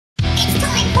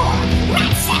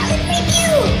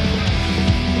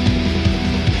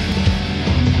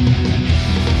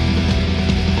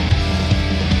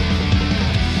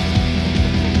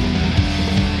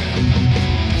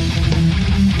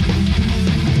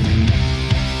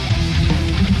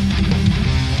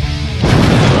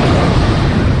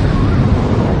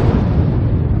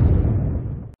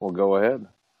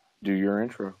your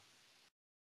intro.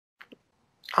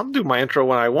 I'll do my intro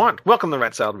when I want. Welcome to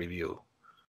Rat Salad Review.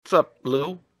 What's up,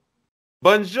 Lou?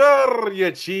 Bonjour, you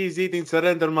cheese-eating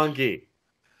surrender monkey.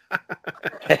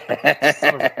 What's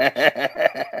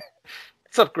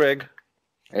up, Greg?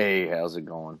 Hey, how's it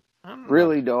going?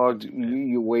 Really, dog?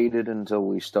 You waited until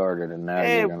we started, and now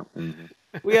you're gonna. Mm-hmm.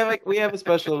 We have a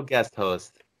special guest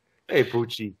host. Hey,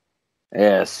 Poochie.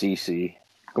 Yeah, CC.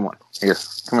 Come on, here.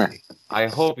 Come here. I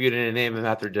hope you didn't name him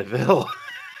after DeVille.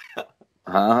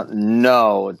 Huh?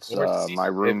 No, it's my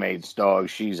roommate's dog.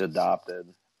 She's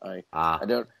adopted. I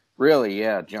don't really.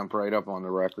 Yeah, jump right up on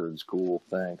the records. Cool.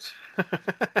 Thanks.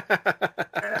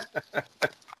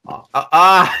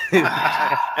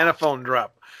 And a phone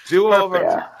drop. Do over.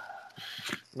 Yeah.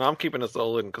 No, I'm keeping this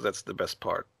all in because that's the best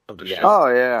part of the show. Oh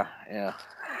yeah, yeah.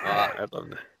 I love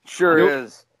that. Sure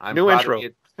is. New intro.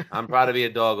 I'm proud to be a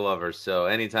dog lover, so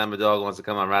anytime a dog wants to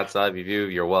come on Rat Salad Review,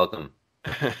 you're welcome.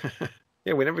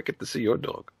 Yeah, we never get to see your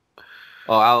dog.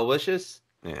 Oh, Aloysius?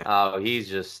 Yeah. Oh, he's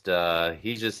just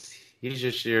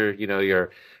your,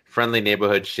 your friendly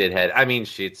neighborhood shithead. I mean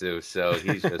Shih Tzu, so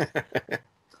he's just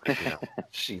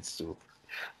Shih Tzu.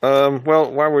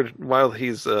 Well, while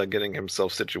he's getting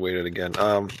himself situated again,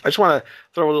 I just want to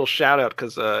throw a little shout out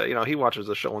because he watches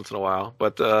the show once in a while.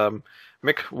 But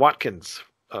Mick Watkins,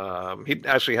 he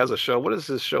actually has a show. What is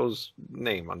his show's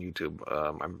name on YouTube?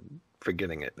 I'm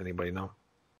forgetting it. Anybody know?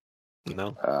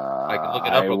 No, I can look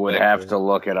it up. I would have to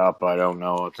look it up. I don't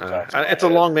know. It's a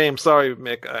long name. Sorry,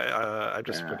 Mick. I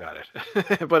just forgot it.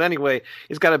 But anyway,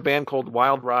 he's got a band called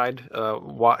Wild Ride.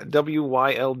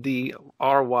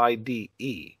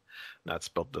 WYLDRYDE. Not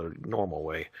spelled the normal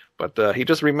way. But he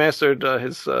just remastered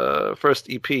his first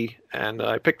EP, and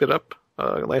I picked it up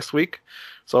last week.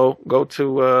 So go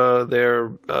to their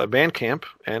Bandcamp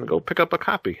and go pick up a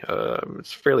copy.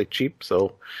 It's fairly cheap,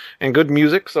 and good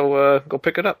music. So go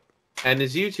pick it up. And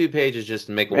his YouTube page is just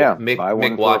Mick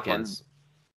Watkins.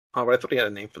 Oh, but I thought he had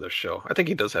a name for the show. I think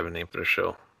he does have a name for the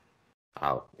show.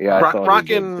 Oh, yeah.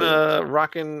 Rockin'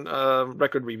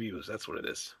 Record Reviews. That's what it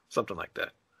is. Something like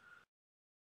that.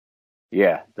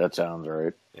 Yeah, that sounds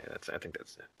right. Yeah, I think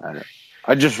that's it.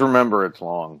 I just remember it's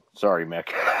long. Sorry, Mick.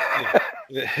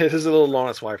 Yeah, it is a little long.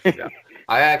 That's why I forgot.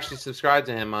 I actually subscribed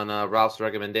to him on Ralph's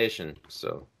recommendation.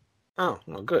 So. Oh,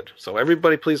 well, good. So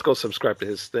everybody, please go subscribe to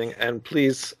his thing, and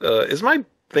please, is my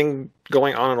thing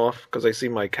going on and off? Because I see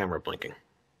my camera blinking.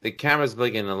 The camera's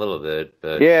blinking a little bit,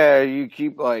 but yeah, you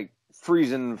keep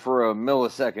freezing for a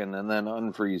millisecond and then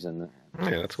unfreezing.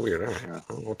 Yeah, that's weird. I don't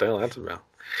know what the hell that's about.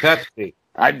 Pepsi.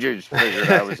 I just figured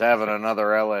I was having another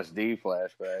LSD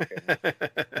flashback.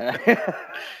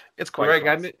 It's quite.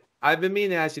 Greg, I've been meaning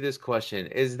to ask you this question.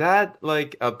 Is that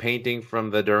like a painting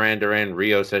from the Duran Duran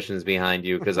Rio sessions behind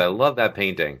you? Because I love that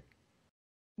painting.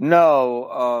 No,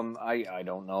 I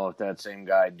don't know if that same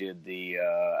guy did the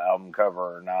album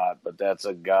cover or not, but that's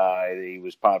a guy. He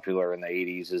was popular in the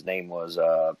 80s. His name was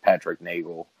Patrick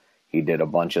Nagel. He did a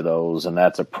bunch of those, and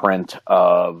that's a print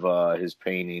of his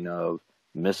painting of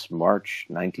Miss March,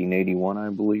 1981, I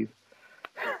believe.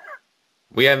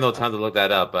 We have no time to look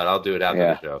that up, but I'll do it after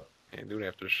the show. Yeah, do it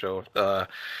after the show.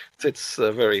 It's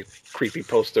a very creepy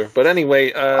poster. But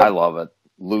anyway... I love it.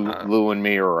 Lou and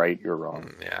me are right, you're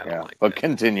wrong. Yeah, I don't like but that.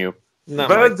 Continue.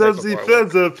 Birds of the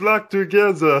feather flock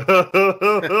together.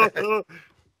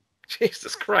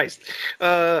 Jesus Christ.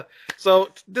 So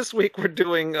this week we're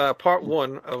doing part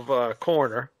one of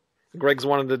Coroner. Greg's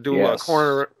wanted to do a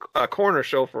Coroner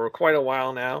show for quite a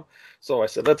while now. So I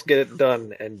said, let's get it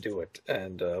done and do it.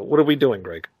 And what are we doing,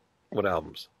 Greg? What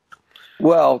albums?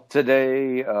 Well,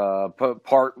 today,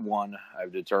 part one,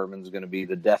 I've determined is going to be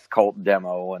the Death Cult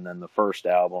demo, and then the first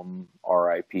album,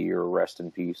 R.I.P. or Rest in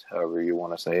Peace, however you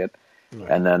want to say it. Right.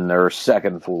 And then their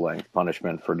second full-length,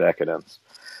 Punishment for Decadence,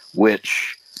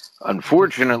 which,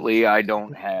 unfortunately, I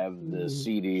don't have the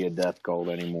CD of Death Cult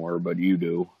anymore, but you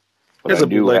do. But I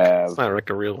do have it's not like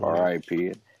a real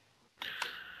R.I.P.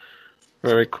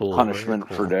 Very cool.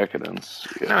 Punishment for Decadence.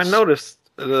 Yes. Now, I noticed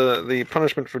the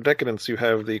Punishment for Decadence, you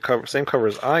have the same cover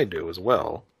as I do as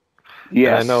well.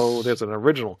 Yes. And I know there's an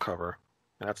original cover.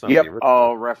 And that's not the original.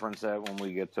 I'll reference that when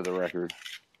we get to the record.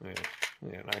 Yeah.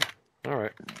 All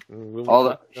right.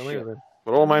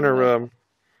 But all mine are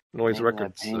noise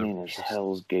records. That painting is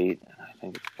Hell's Gate. I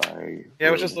think it's by... Yeah,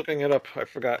 I was just looking it up. I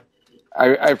forgot.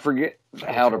 I forget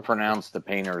how to pronounce the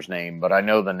painter's name, but I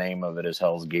know the name of it is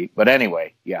Hell's Gate. But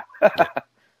anyway, yeah.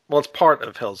 Well, it's part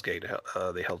of Hell's Gate.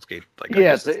 The Hell's Gate.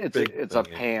 It's a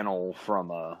panel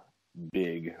from a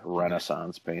big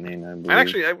Renaissance painting, I believe.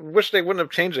 Actually, I wish they wouldn't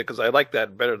have changed it because I like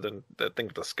that better than the thing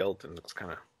with the skeleton. It's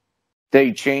kind of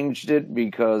They changed it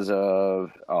because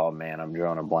of, oh man, I'm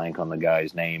drawing a blank on the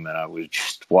guy's name, and I was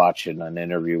just watching an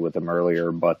interview with him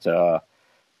earlier, but the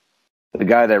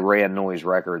guy that ran Noise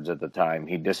Records at the time,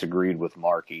 he disagreed with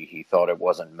Markey. He thought it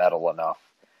wasn't metal enough.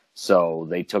 So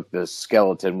they took this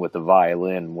skeleton with the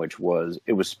violin, it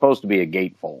was supposed to be a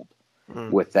gatefold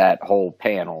with that whole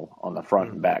panel on the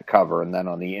front and back cover, and then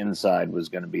on the inside was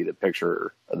going to be the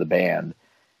picture of the band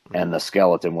and the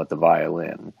skeleton with the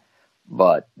violin.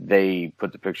 But they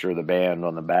put the picture of the band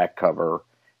on the back cover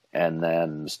and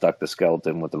then stuck the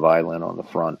skeleton with the violin on the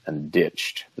front and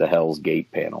ditched the Hell's Gate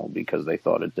panel because they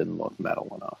thought it didn't look metal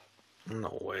enough.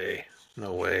 No way.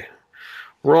 No way.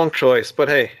 Wrong choice, but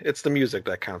hey, it's the music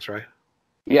that counts, right?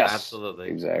 Yes, absolutely,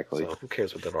 exactly. So who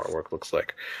cares what that artwork looks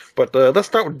like? But let's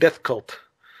start with Death Cult.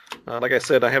 Like I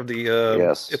said, I have the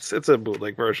it's a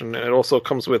bootleg version, and it also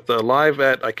comes with live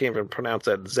at, I can't even pronounce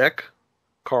that, Zek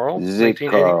Carl,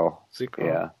 Carl,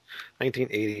 yeah,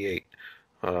 1988.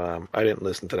 I didn't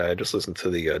listen to that. I just listened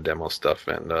to the demo stuff,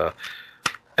 and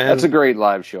that's a great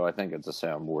live show. I think it's a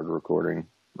soundboard recording,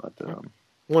 but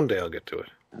one day I'll get to it.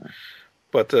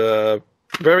 But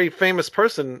very famous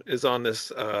person is on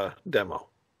this demo.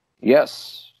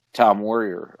 Yes, Tom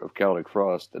Warrior of Celtic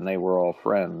Frost, and they were all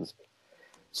friends.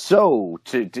 So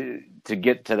to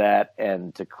get to that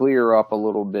and to clear up a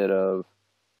little bit of,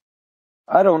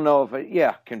 I don't know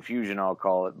if confusion I'll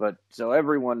call it, but so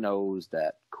everyone knows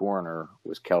that Coroner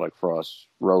was Celtic Frost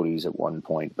roadies at one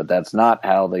point, but that's not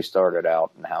how they started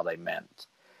out and how they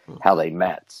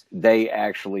met. They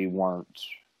actually weren't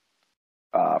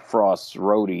Frost's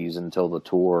roadies until the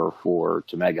tour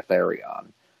to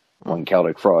Megatherion, when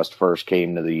Celtic Frost first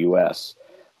came to the U.S.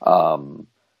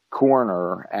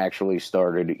 Coroner actually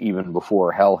started even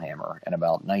before Hellhammer in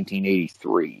about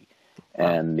 1983.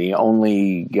 And the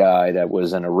only guy that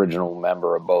was an original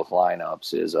member of both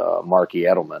lineups is Marky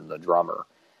Edelman, the drummer.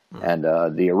 And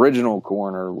the original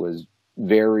Coroner was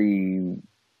very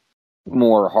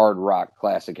more hard rock,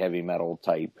 classic heavy metal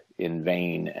type in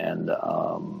vein. And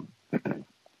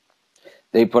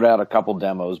they put out a couple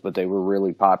demos, but they were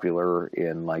really popular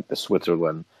in like the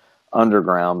Switzerland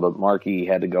underground. But Marky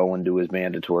had to go and do his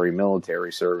mandatory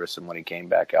military service. And when he came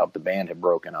back out, the band had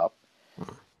broken up.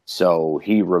 So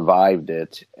he revived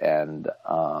it, and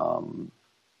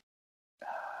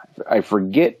I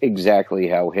forget exactly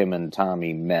how him and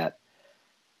Tommy met.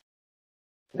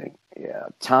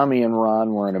 Tommy and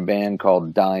Ron were in a band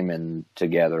called Diamond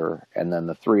together, and then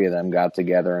the three of them got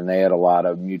together, and they had a lot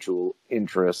of mutual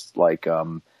interests, like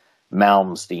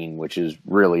Malmsteen, which is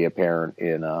really apparent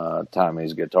in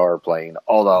Tommy's guitar playing.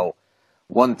 Although,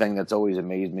 one thing that's always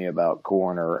amazed me about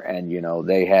Coroner, and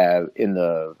they have in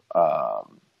the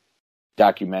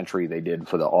documentary they did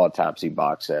for the Autopsy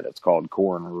box set, it's called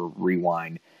Coroner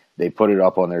Rewind. They put it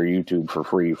up on their YouTube for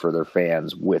free for their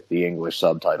fans with the English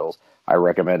subtitles. I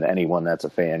recommend anyone that's a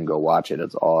fan go watch it.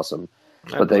 It's awesome.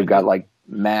 But they've got like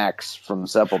Max from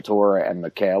Sepultura and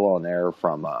Michaela on there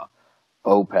from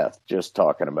Opeth, just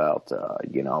talking about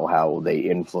how they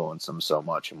influenced them so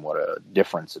much and what a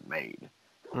difference it made.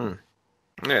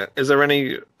 Yeah, is there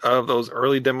any of those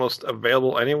early demos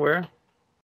available anywhere?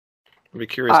 I'd be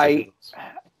curious.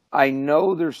 I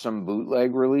know there's some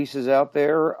bootleg releases out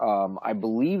there. I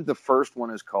believe the first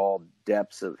one is called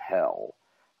Depths of Hell.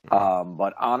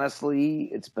 But honestly,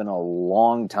 it's been a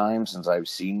long time since I've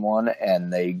seen one,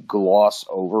 and they gloss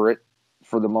over it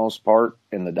for the most part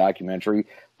in the documentary.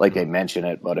 Like they mention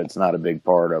it, but it's not a big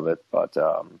part of it. But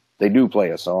they do play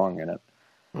a song in it.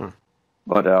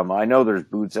 But I know there's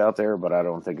boots out there, but I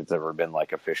don't think it's ever been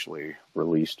like officially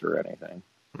released or anything.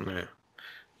 Yeah.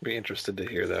 Be interested to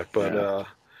hear that, but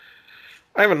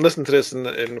I haven't listened to this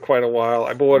in quite a while.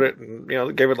 I bought it and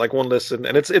gave it like one listen,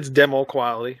 and it's demo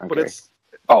quality, but it's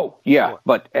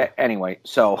but anyway,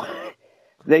 so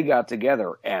they got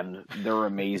together and they're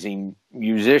amazing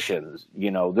musicians.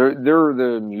 They're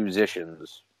the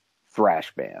musicians'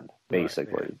 thrash band,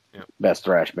 basically. Right, yeah. Best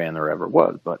thrash band there ever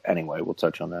was. But anyway, we'll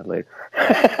touch on that later.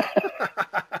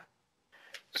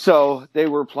 So they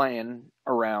were playing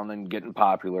around and getting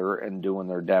popular and doing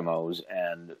their demos,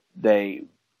 and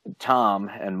Tom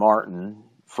and Martin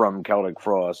from Celtic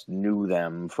Frost knew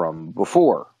them from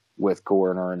before with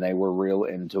Coroner, and they were real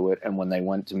into it. And when they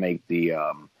went to make the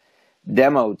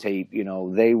demo tape,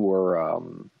 they were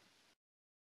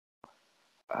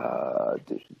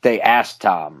they asked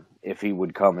Tom if he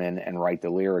would come in and write the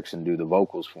lyrics and do the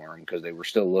vocals for him, because they were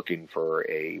still looking for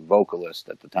a vocalist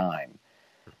at the time.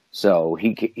 So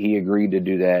he agreed to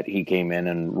do that. He came in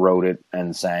and wrote it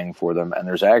and sang for them. And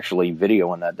there's actually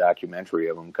video in that documentary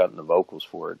of him cutting the vocals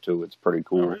for it, too. It's pretty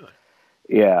cool. Oh, really?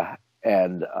 Yeah.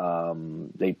 And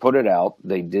they put it out.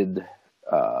 They did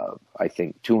I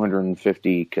think,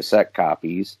 250 cassette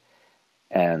copies.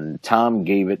 And Tom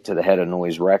gave it to the head of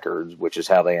Noise Records, which is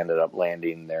how they ended up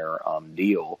landing their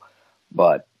deal.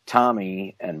 But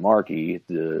Tommy and Marky,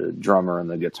 the drummer and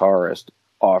the guitarist,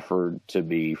 offered to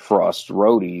be Frost's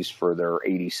roadies for their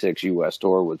 86 U.S.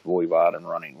 tour with Voivod and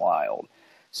Running Wild.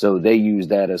 So they used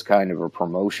that as kind of a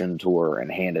promotion tour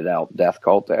and handed out Death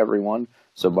Cult to everyone.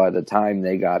 So by the time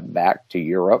they got back to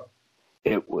Europe,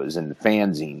 it was in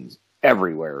fanzines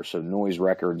everywhere. So Noise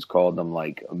Records called them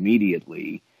like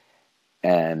immediately.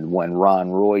 And when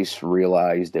Ron Royce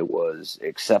realized it was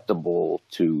acceptable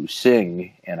to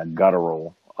sing in a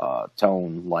guttural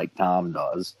tone like Tom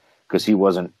does, because he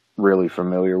wasn't really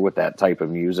familiar with that type of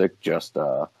music, just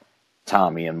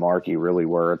Tommy and Marky really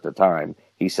were at the time,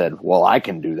 he said, well, I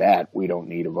can do that. We don't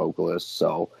need a vocalist.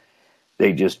 So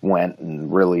they just went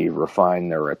and really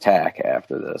refined their attack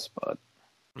after this. But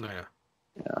yeah,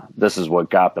 this is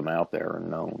what got them out there and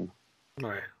known.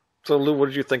 Right. So, Lou, what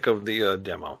did you think of the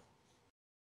demo?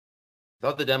 I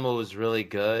thought the demo was really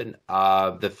good.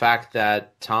 The fact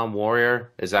that Tom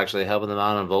Warrior is actually helping them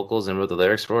out on vocals and wrote the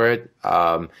lyrics for it,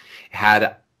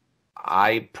 had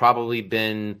I probably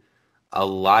been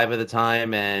alive at the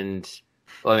time, and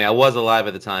well, I mean, I was alive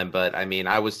at the time, but I mean,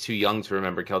 I was too young to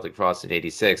remember Celtic Frost in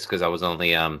 '86 because I was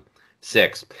only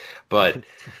 6. But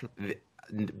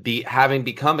having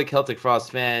become a Celtic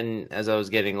Frost fan as I was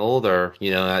getting older,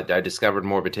 you know, I discovered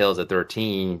Morbid Tales at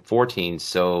 13, 14,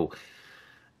 so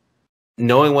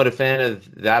knowing what a fan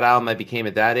of that album I became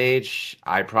at that age,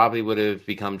 I probably would have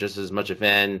become just as much a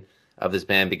fan of this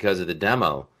band because of the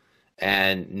demo.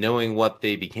 And knowing what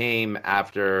they became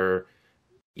after,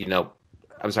 you know,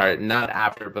 I'm sorry, not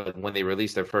after, but when they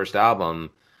released their first album,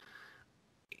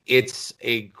 it's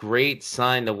a great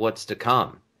sign of what's to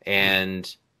come.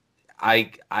 And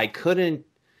I couldn't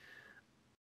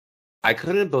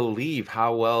believe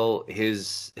how well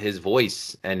his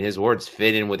voice and his words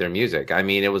fit in with their music. I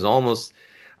mean, I almost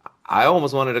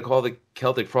wanted to call the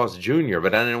Celtic Frost Jr.,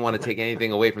 but I didn't want to take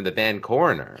anything away from the band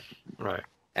Coroner. Right.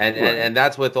 And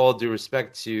that's with all due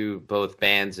respect to both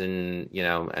bands and, you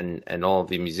know, and all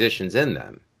the musicians in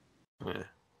them.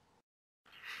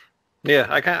 Yeah,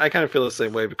 I kind of feel the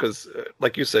same way because,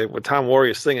 like you say, with Tom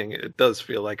Warrior singing, it does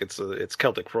feel like it's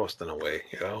Celtic Frost in a way,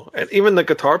 you know. And even the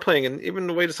guitar playing and even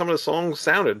the way some of the songs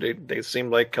sounded, they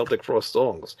seemed like Celtic Frost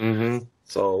songs. Mm-hmm.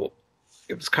 So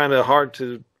it was kind of hard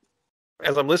to,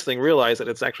 as I'm listening, realize that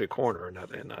it's actually Coroner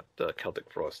and not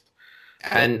Celtic Frost.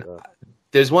 And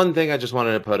there's one thing I just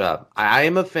wanted to put up. I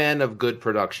am a fan of good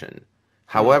production.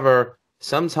 However,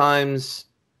 sometimes,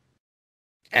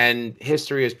 and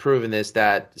history has proven this,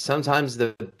 that sometimes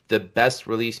the best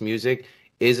released music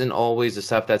isn't always the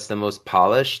stuff that's the most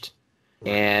polished.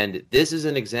 And this is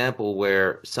an example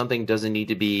where something doesn't need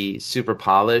to be super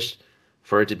polished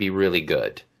for it to be really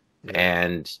good.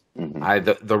 And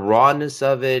the rawness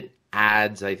of it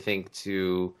adds, I think,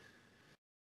 to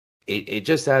it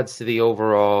just adds to the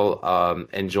overall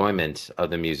enjoyment of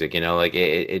the music. You know, like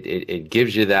it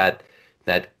gives you that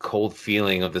cold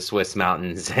feeling of the Swiss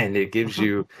mountains, and it gives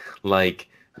you like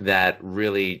that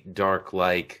really dark,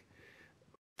 like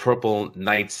purple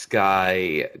night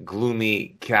sky,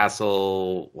 gloomy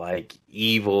castle, like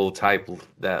evil type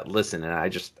that listen. And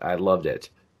I loved it.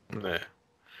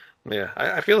 Yeah,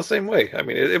 I feel the same way. I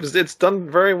mean, it's done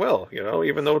very well, you know.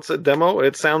 Even though it's a demo,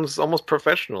 it sounds almost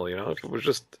professional, you know. If it was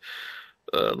just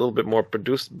a little bit more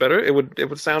produced better, it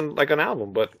would sound like an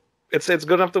album. But it's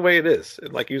good enough the way it is.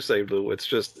 Like you say, Lou, it's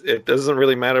just it doesn't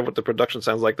really matter what the production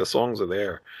sounds like. The songs are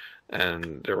there,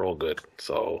 and they're all good.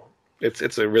 So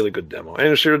it's a really good demo, and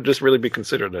it should just really be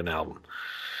considered an album.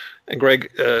 And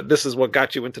Greg, this is what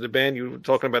got you into the band. You were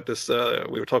talking about this.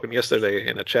 We were talking yesterday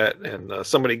in a chat, and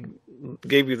somebody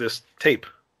gave you this tape.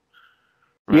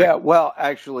 Right? Yeah, well,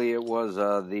 actually, it was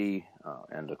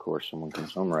and of course, someone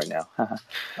comes home right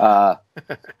now.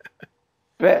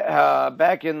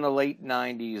 Back in the late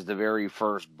 '90s, the very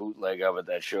first bootleg of it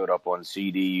that showed up on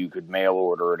CD, you could mail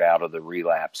order it out of the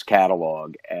Relapse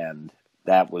catalog, and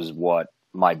that was what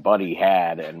my buddy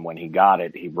had, and when he got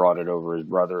it, he brought it over his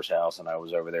brother's house, and I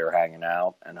was over there hanging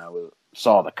out, and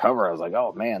saw the cover. I was like,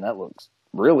 oh, man, that looks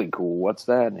really cool. What's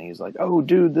that? And he's like, oh,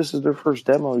 dude, this is their first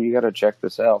demo. You got to check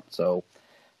this out. So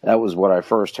that was what I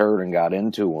first heard and got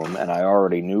into them, and I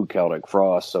already knew Celtic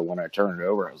Frost, so when I turned it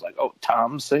over, I was like, oh,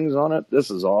 Tom sings on it?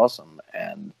 This is awesome.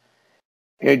 And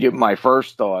my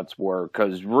first thoughts were,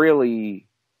 because really,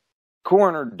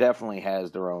 Coroner definitely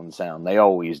has their own sound. They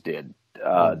always did.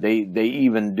 They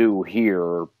even do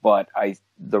here, but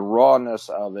the rawness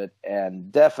of it,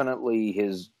 and definitely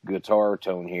his guitar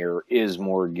tone here is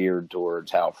more geared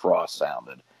towards how Frost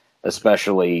sounded,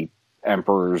 especially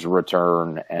Emperor's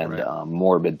Return and Right.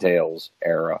 Morbid Tales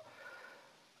era.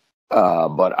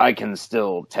 But I can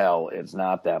still tell it's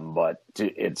not them, but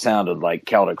it sounded like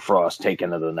Celtic Frost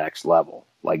taken to the next level.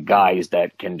 Like guys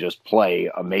that can just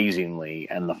play amazingly.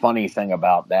 And the funny thing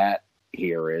about that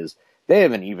here is they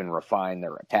haven't even refined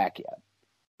their attack yet.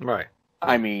 Right.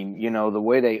 I mean, you know, the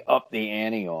way they up the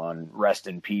ante on Rest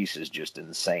in Peace is just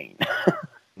insane.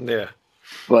 Yeah.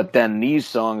 But then these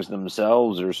songs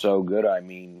themselves are so good. I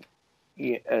mean,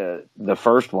 the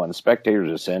first one,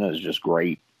 Spectators of Sin, is just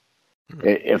great.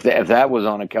 If that was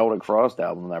on a Celtic Frost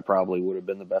album, that probably would have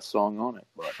been the best song on it.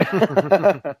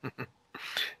 But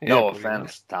no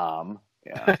offense, Tom.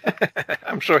 Yeah,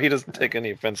 I'm sure he doesn't take any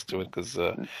offense to it because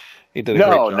he did a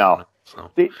great job. No.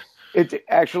 So. It's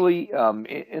actually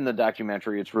in the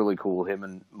documentary. It's really cool. Him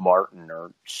and Martin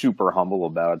are super humble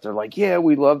about it. They're like, "Yeah,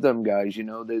 we love them guys. You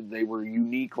know, they were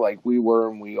unique like we were,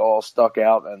 and we all stuck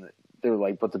out." And they're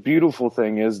like, "But the beautiful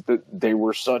thing is that they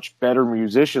were such better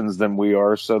musicians than we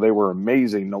are, so they were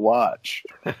amazing to watch."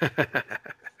 That's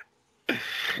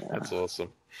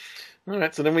awesome. All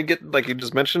right, so then we get, like you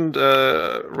just mentioned,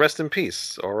 Rest in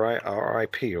Peace, or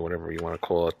R.I.P. or whatever you want to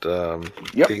call it.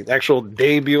 Yep. The actual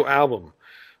debut album.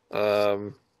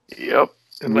 Yep.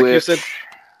 And like you said,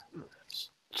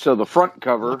 so the front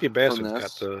cover. Lucky Bastards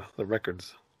got the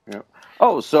records. Yep.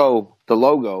 Oh, so the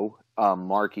logo,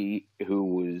 Marky, who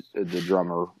was the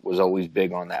drummer, was always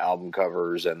big on the album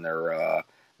covers and their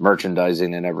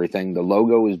merchandising and everything. The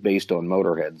logo is based on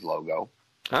Motorhead's logo.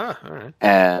 Ah, all right.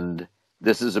 And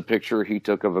this is a picture he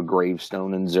took of a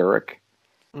gravestone in Zurich.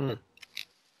 Mm.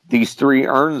 These 3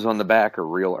 urns on the back are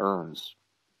real urns.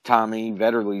 Tommy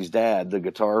Vetterly's dad, the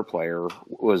guitar player,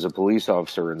 was a police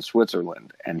officer in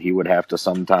Switzerland, and he would have to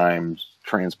sometimes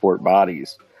transport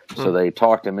bodies. So they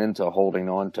talked him into holding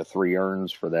on to 3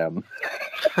 urns for them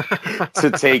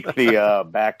to take the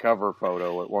back cover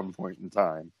photo at one point in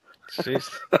time. Jeez.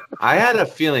 I had a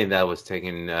feeling that was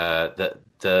taken.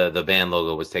 The band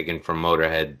logo was taken from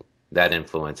Motorhead. That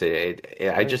influence.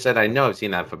 I just said I know I've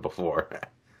seen that before.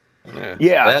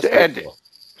 Yeah,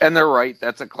 and they're right.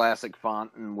 That's a classic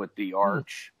font, and with the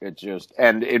arch,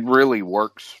 and it really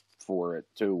works for it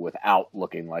too, without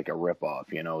looking like a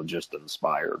ripoff. You know, just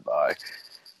inspired by.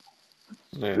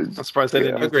 Yeah, I'm surprised they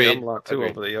didn't use the umlaut too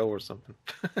over the O or something.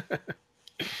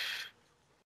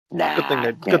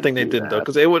 Nah, good thing they didn't though,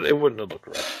 because it wouldn't have looked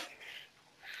right.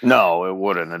 No, it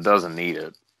wouldn't. It doesn't need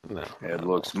it. No, it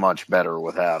looks much better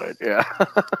without it. Yeah.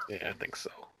 Yeah, I think so.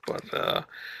 But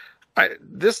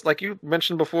this, like you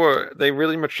mentioned before, they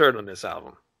really matured on this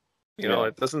album. You know,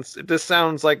 this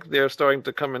sounds like they're starting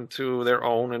to come into their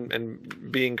own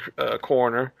and being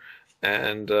Coroner.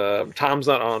 And Tom's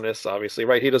not on this, obviously,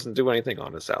 right? He doesn't do anything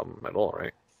on this album at all,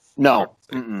 right? No.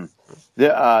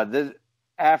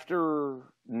 After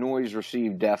Noise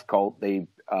received Death Cult, they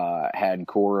had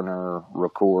Coroner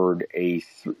record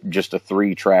just a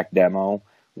 3-track demo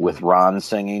with Ron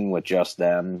singing with just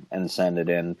them and send it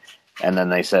in. And then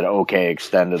they said, okay,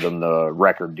 extended them the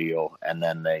record deal. And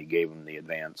then they gave them the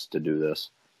advance to do this.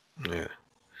 Yeah.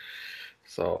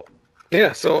 So they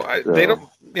don't,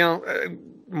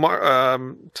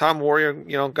 Tom Warrior,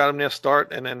 got them their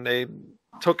start, and then they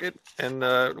took it and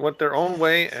went their own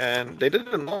way, and they did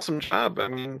an awesome job. I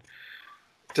mean,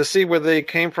 to see where they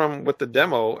came from with the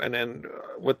demo and then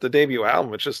with the debut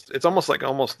album, it's almost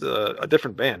a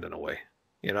different band in a way,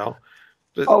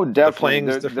 Definitely. The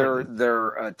playing's different. Their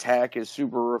attack is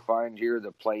super refined here.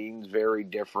 The playing's very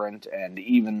different, and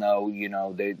even though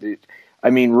they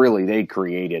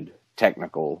created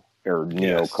technical or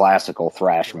neoclassical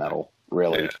thrash metal.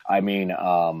 Really, I mean,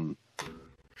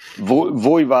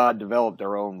 Voivod developed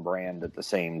their own brand at the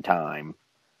same time,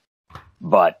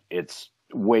 but it's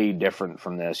way different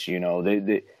from this.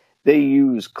 They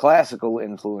use classical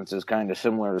influences, kind of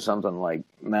similar to something like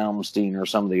Malmsteen or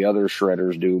some of the other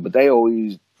shredders do, but they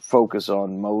always focus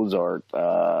on Mozart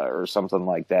or something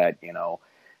like that.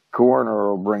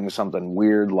 Coroner will bring something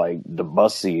weird like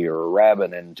Debussy or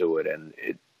Rabbit into it, and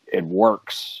it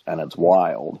works and it's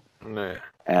wild. Yeah,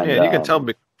 and you can tell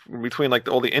between like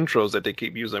all the intros that they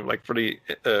keep using, like for the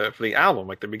album,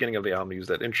 like the beginning of the album, they use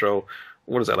that intro.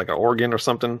 What is that, like an organ or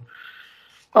something?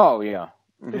 Oh yeah,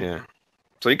 yeah.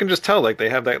 So you can just tell, like, they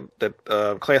have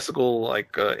that classical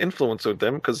like influence with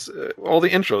them, because all the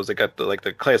intros, they got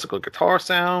the classical guitar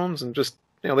sounds, and just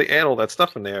they add all that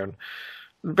stuff in there. And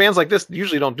bands like this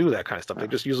usually don't do that kind of stuff. They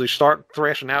just usually start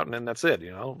thrashing out and then that's it,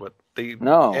 But they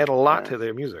add a lot to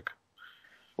their music.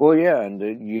 Well, yeah, and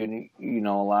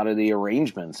a lot of the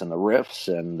arrangements and the riffs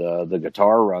and the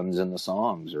guitar runs in the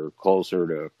songs are closer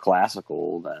to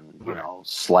classical than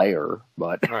Slayer,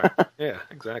 but right. Yeah,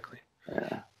 exactly.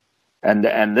 Yeah.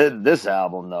 This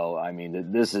album, though, I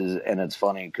mean, this is, and it's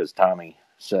funny because Tommy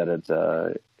said it,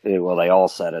 well, they all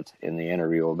said it in the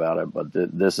interview about it, but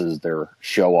this is their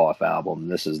show-off album.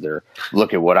 This is their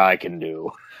look at what I can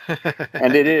do.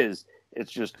 And it is.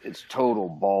 It's total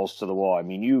balls to the wall. I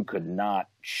mean, you could not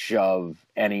shove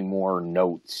any more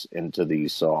notes into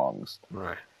these songs.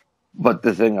 Right. But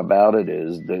the thing about it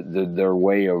is their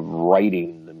way of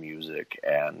writing the music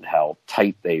and how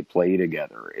tight they play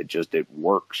together. It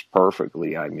works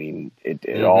perfectly. I mean,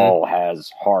 it all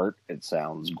has heart. It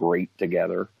sounds great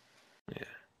together. Yeah.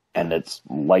 And it's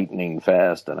lightning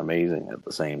fast and amazing at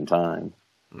the same time.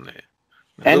 Yeah.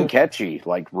 And catchy,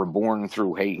 like Reborn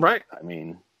Through Hate. Right. I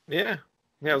mean... Yeah.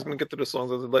 I was going to get to the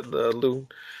songs. I'll let Lou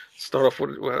start off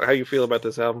with how you feel about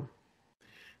this album.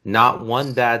 Not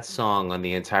one bad song on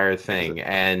the entire thing.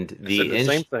 And the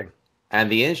same thing. And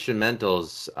the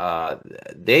instrumentals,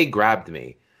 they grabbed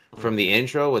me. From the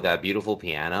intro with that beautiful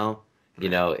piano. You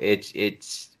know,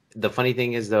 it's the funny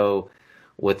thing is, though,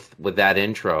 with that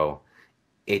intro,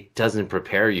 it doesn't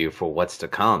prepare you for what's to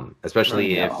come,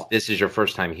 especially if this is your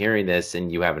first time hearing this and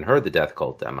you haven't heard the Death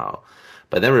Cult demo.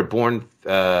 But then Reborn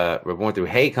Through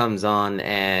Hate comes on,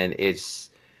 and it's,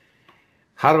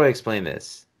 how do I explain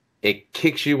this? It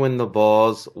kicks you in the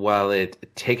balls while it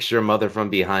takes your mother from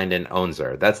behind and owns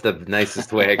her. That's the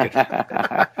nicest way I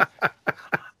could.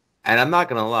 And I'm not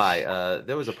gonna lie,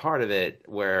 there was a part of it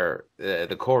where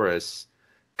the chorus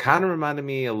kind of reminded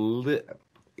me a little.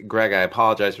 Greg, I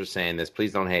apologize for saying this.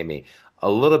 Please don't hate me. A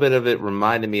little bit of it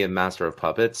reminded me of Master of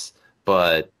Puppets,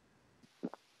 but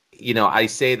you know, I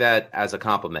say that as a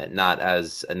compliment, not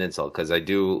as an insult, because I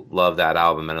do love that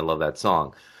album and I love that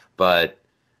song. But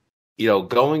you know,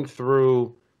 going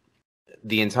through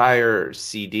the entire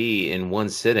CD in one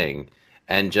sitting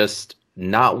and just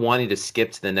not wanting to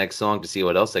skip to the next song to see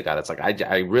what else they got. It's like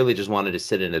I really just wanted to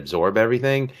sit and absorb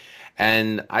everything.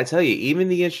 And I tell you, even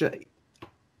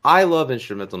I love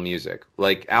instrumental music.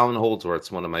 Like Alan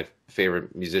Holdsworth's one of my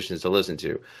favorite musicians to listen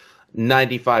to.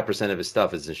 95% of his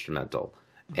stuff is instrumental.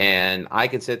 And I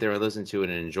can sit there and listen to it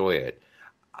and enjoy it.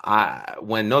 As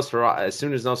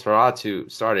soon as Nosferatu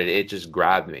started, it just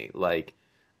grabbed me. Like,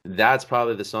 that's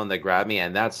probably the song that grabbed me,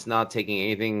 and that's not taking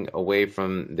anything away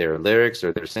from their lyrics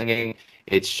or their singing.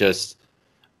 It's just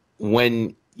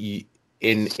when you,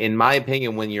 in my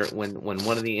opinion, when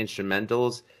one of the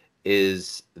instrumentals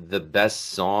is the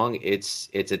best song, it's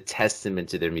a testament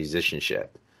to their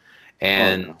musicianship.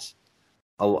 And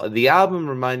the album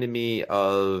reminded me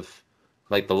of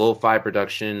like the lo-fi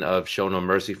production of Show No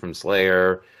Mercy from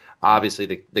Slayer.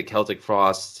 Obviously, the Celtic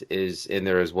Frost is in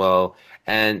there as well.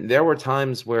 And there were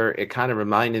times where it kind of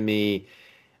reminded me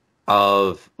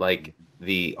of like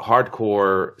the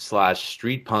hardcore /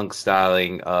 street punk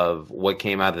styling of what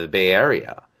came out of the Bay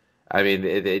Area. I mean,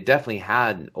 it definitely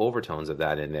had overtones of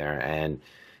that in there, and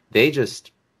they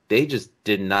just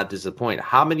did not disappoint.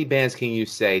 How many bands can you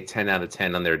say 10 out of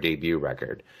 10 on their debut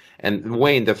record? And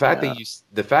Wayne, the fact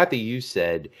that you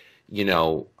said, you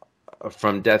know,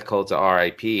 from Death Cult to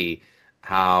R.I.P.,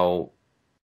 how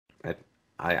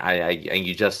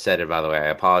you just said it, by the way. I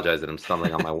apologize that I'm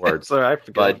stumbling on my words. Sorry, I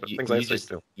forget. But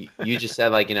you just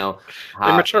said, like, you know,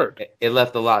 how matured. It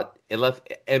left a lot.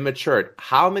 It matured.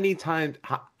 How many times?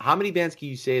 How many bands can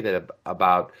you say that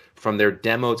about from their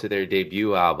demo to their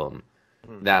debut album?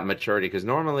 That maturity, because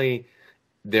normally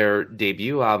their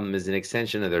debut album is an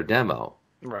extension of their demo.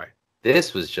 Right.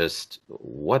 This was just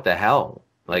what the hell.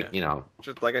 Like, you know,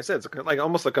 just like I said, it's like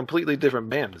almost a completely different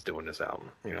band is doing this album,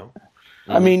 you know?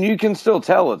 I mean, you can still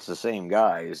tell it's the same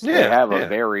guys. Yeah, they have a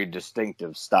very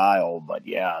distinctive style, but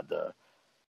yeah,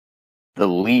 the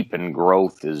leap in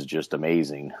growth is just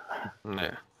amazing.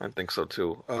 Yeah, I think so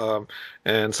too.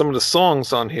 And some of the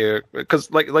songs on here,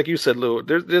 because like you said, Lou,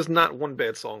 there's not one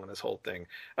bad song on this whole thing.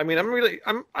 I mean,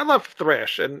 I love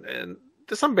thrash, and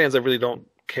there's some bands I really don't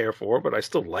care for, but I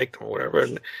still like them or whatever.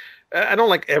 And I don't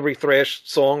like every thrash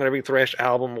song and every thrash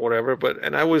album or whatever,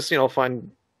 and I always, you know,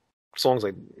 find songs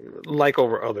like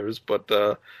over others. But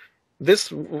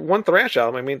this one thrash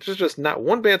album, I mean, there's just not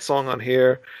one bad song on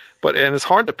here. And it's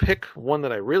hard to pick one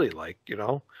that I really like, you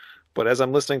know. But as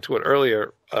I'm listening to it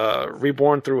earlier,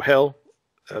 Reborn Through Hell,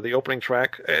 the opening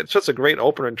track, it's just a great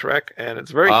opening track, and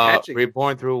it's very catchy.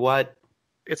 Reborn Through what?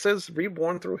 It says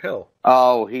Reborn Through Hell.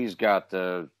 Oh, he's got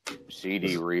the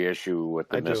CD reissue with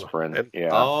the misprint. Yeah.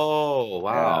 Oh,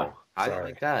 wow. Yeah. I didn't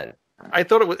like that. I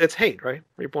thought it's Hate, right?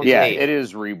 Reborn. Yeah, Hate. it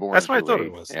is Reborn. That's what I thought Hate.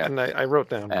 it was. Yeah. And I wrote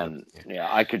down. And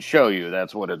I could show you.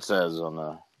 That's what it says on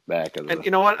the back of the. And you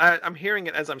know what? I'm hearing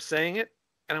it as I'm saying it,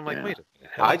 And I'm like, Yeah. wait a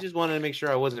minute. I just wanted to make sure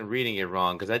I wasn't reading it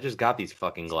wrong because I just got these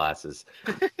fucking glasses.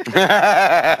 It's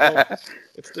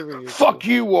the reuse. Fuck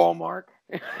you, Walmart.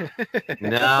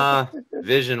 Nah,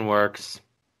 Vision works.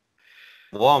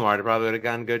 Walmart I probably would have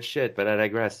gotten good shit, but I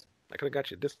digress. I could have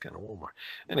got you a discount at Walmart.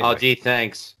 Oh, Anyway. gee,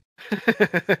 thanks.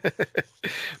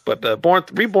 But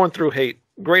Reborn Through Hate,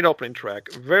 great opening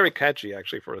track, very catchy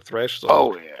actually for a thrash song.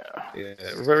 Oh yeah, yeah,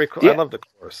 very cool. Yeah. I love the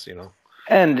chorus, you know.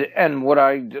 And what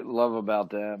I love about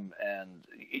them, and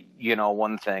you know,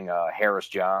 one thing Harris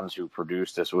Johns, who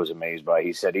produced this, was amazed by.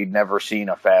 He said he'd never seen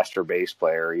a faster bass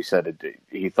player. He said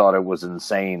he thought it was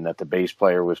insane that the bass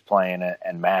player was playing it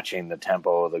and matching the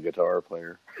tempo of the guitar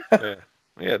player.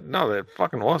 Yeah, no, they're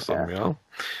fucking awesome, you know.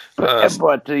 But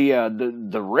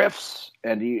the riffs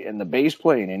and the bass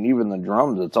playing and even the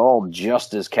drums, it's all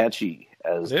just as catchy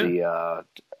as the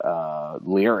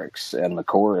lyrics and the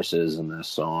choruses in this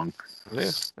song.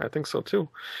 Yeah, I think so too.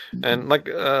 And like,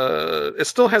 it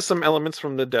still has some elements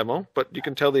from the demo, but you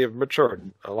can tell they have matured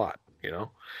a lot. You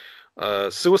know,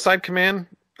 Suicide Command.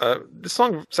 This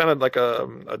song sounded like a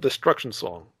Destruction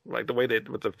song, like the way they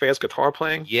with the fast guitar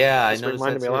playing. Yeah, I it noticed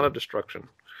reminded that me a too. lot of Destruction.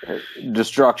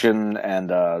 Destruction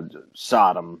and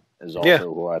Sodom is also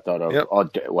who I thought of. Yep.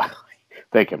 Well,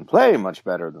 they can play much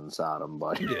better than Sodom,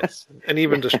 but Yes, and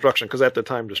even Destruction, because at the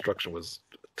time Destruction was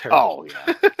terrible. oh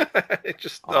yeah. It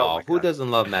just who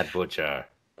doesn't love Matt Butcher?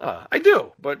 I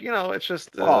do, but you know, it's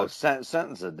just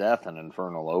Sentence of Death and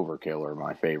Infernal Overkill are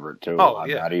my favorite too. Oh, I'm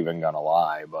yeah. not even gonna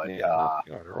lie, but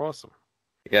they're awesome.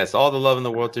 Yes, all the love in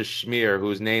the world to Schmear,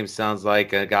 whose name sounds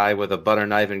like a guy with a butter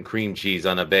knife and cream cheese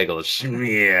on a bagel.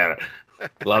 Schmear.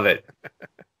 Love it.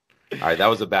 All right, that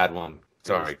was a bad one.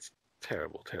 Sorry.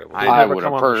 Terrible. I would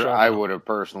have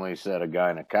personally said a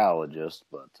gynecologist,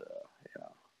 but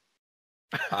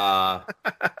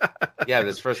yeah,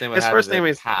 his first name His first name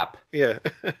is Hap. Yeah.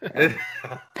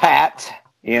 Pat,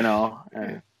 you know.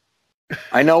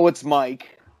 I know it's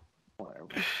Mike. Whatever.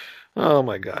 Oh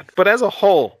my god! But as a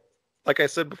whole, like I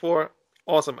said before,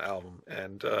 awesome album.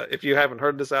 And if you haven't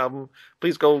heard this album,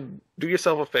 please go do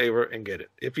yourself a favor and get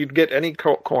it. If you get any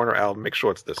Coroner album, make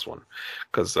sure it's this one,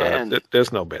 because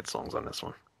there's no bad songs on this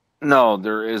one. No,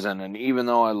 there isn't. And even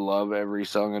though I love every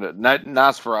song in it,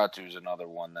 Nosferatu is another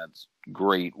one that's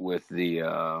great with the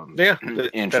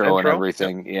intro and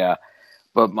everything. Yep. Yeah.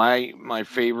 But my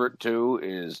favorite too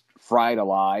is Fried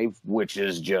Alive, which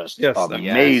is just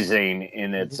amazing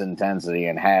in its intensity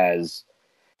and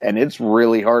it's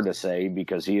really hard to say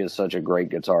because he is such a great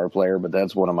guitar player, but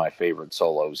that's one of my favorite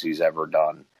solos he's ever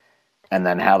done. And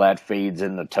then how that fades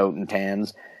into Toten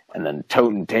Tans, and then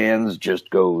Toten Tans just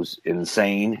goes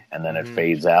insane, and then it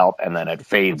fades out, and then it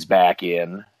fades back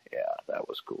in. Yeah, that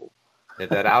was cool.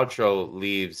 That outro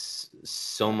leaves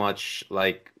so much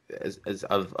like as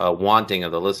of wanting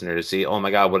of the listener to see, oh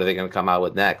my God, what are they going to come out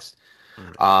with next?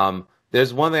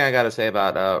 There's one thing I got to say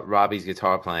about Robbie's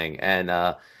guitar playing, and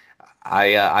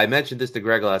I mentioned this to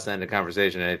Greg last night in the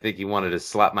conversation, and I think he wanted to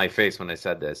slap my face when I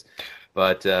said this.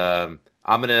 But I'm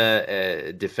going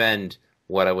to defend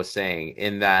what I was saying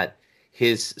in that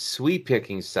his sweep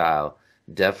picking style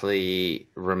definitely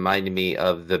reminded me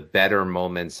of the better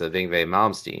moments of Yngwie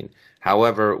Malmsteen.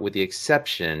 However, with the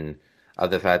exception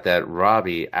of the fact that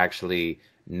Robbie actually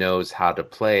knows how to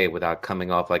play without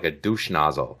coming off like a douche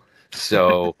nozzle.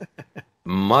 So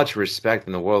much respect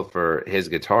in the world for his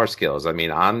guitar skills. I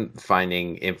mean, I'm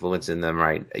finding influence in them,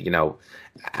 right? You know,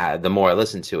 the more I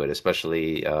listen to it,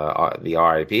 especially the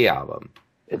R.I.P. album.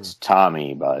 It's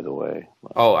Tommy, by the way.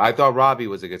 Oh, I thought Robbie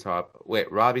was a guitar. Wait,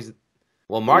 Robbie's.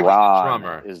 Well, Marky's the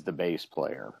drummer. Is the bass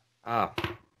player. Ah.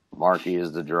 Marky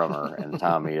is the drummer, and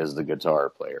Tommy is the guitar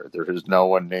player. There is no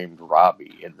one named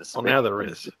Robbie in this. Well, now there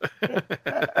is.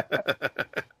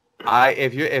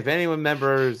 If anyone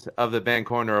members of the band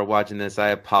Coroner are watching this,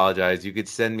 I apologize. You could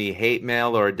send me hate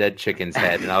mail or a dead chicken's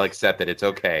head, and I'll accept it. It's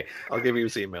okay. I'll give you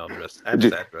his email address and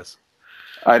his address.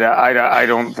 I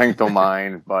don't think they'll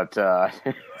mind, but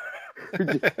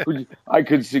I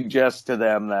could suggest to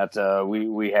them that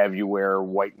we have you wear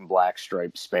white and black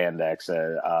striped spandex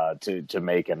to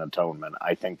make an atonement.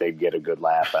 I think they'd get a good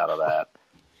laugh out of that.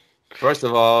 First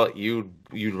of all, you'd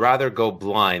rather go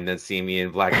blind than see me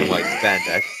in black and white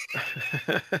spandex.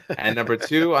 And number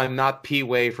two, I'm not P.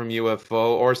 Way from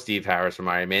UFO or Steve Harris from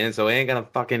Iron Maiden, so it ain't gonna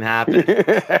fucking happen.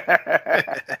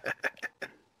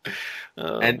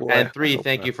 And three,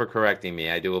 thank you for correcting me.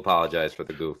 I do apologize for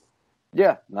the goof.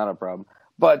 Yeah, not a problem.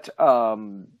 But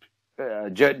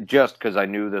just because I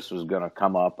knew this was going to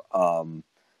come up,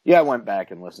 I went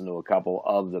back and listened to a couple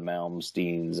of the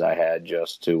Malmsteens I had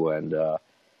just to, and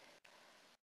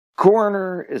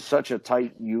Coroner is such a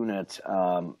tight unit.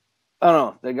 I don't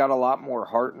know. They got a lot more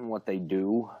heart in what they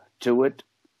do to it.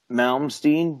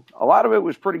 Malmsteen, a lot of it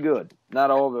was pretty good. Not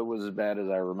all of it was as bad as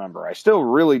I remember. I still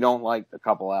really don't like the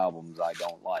couple albums I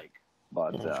don't like.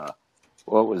 But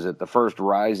what was it? The first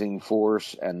Rising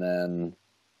Force, and then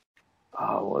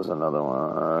what was another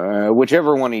one?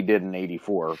 Whichever one he did in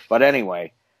 '84. But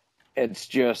anyway, it's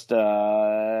just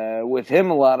with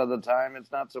him a lot of the time,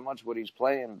 it's not so much what he's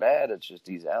playing bad. It's just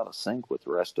he's out of sync with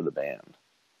the rest of the band,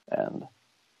 and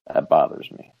that bothers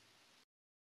me.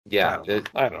 Yeah,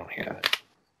 I don't hear it.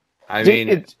 I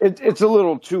mean, it's a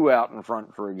little too out in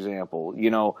front. For example,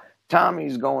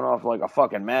 Tommy's going off like a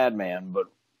fucking madman, but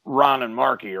Ron and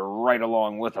Marky are right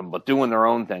along with him, but doing their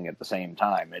own thing at the same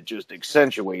time. It just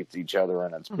accentuates each other,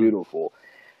 and it's beautiful.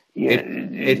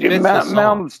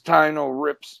 Malmsteen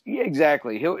rips. Yeah,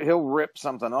 exactly. He'll rip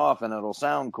something off, and it'll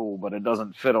sound cool, but it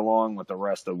doesn't fit along with the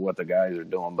rest of what the guys are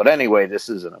doing. But anyway, this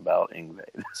isn't about Yngwie.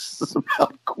 This is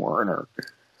about Coroner.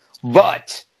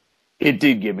 But it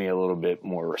did give me a little bit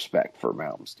more respect for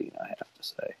Malmsteen, I have to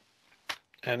say.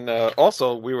 And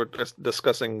also, we were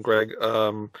discussing, Greg,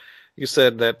 you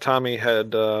said that Tommy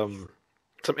had some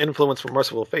influence from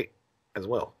Merciful Fate as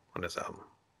well on this album.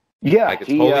 Yeah, I could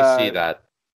totally see that.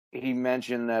 He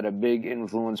mentioned that a big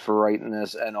influence for writing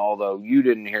this, and although you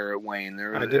didn't hear it, Wayne,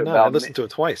 I did not. I listened to it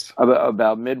twice.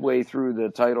 About midway through the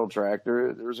title track,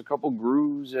 there's a couple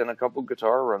grooves and a couple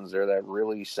guitar runs there that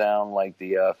really sound like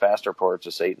the faster parts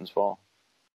of Satan's Fall.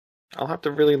 I'll have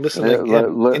to really listen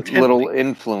again. Little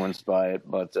influenced by it,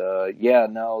 but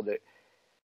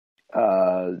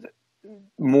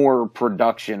more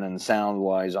production and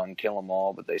sound-wise on Kill 'Em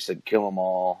All, but they said Kill 'Em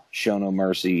All, Show No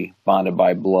Mercy, Bonded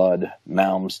by Blood,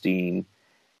 Malmsteen,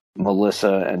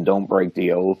 Melissa, and Don't Break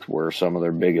the Oath were some of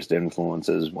their biggest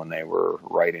influences when they were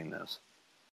writing this.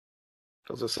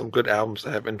 Those are some good albums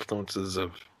that have influences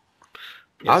of...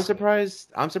 Yes.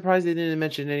 I'm surprised they didn't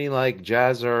mention any like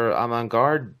jazz or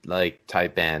avant-garde like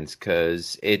type bands,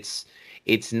 because it's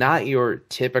not your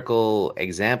typical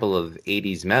example of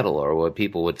 80s metal or what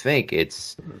people would think.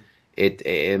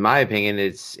 In my opinion,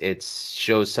 it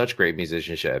shows such great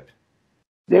musicianship.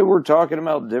 They were talking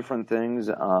about different things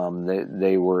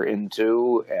they were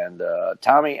into, and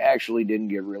Tommy actually didn't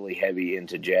get really heavy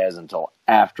into jazz until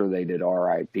after they did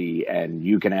R.I.P., and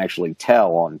you can actually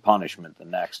tell on Punishment, the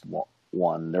next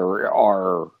one, there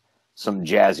are some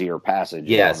jazzier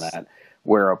passages on that,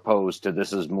 where opposed to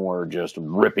this is more just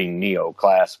ripping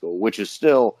neoclassical, which is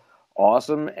still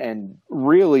awesome. And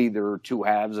really, there are two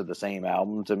halves of the same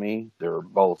album to me. They're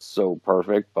both so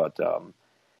perfect, but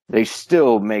they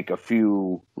still make a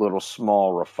few little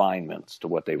small refinements to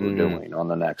what they were doing on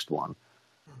the next one.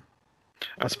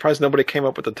 I'm surprised nobody came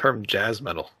up with the term jazz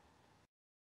metal.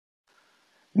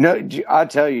 No, I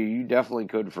tell you, you definitely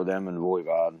could for them and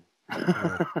Voivod.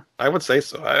 I would say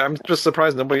so. I'm just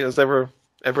surprised nobody has ever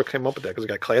came up with that, because we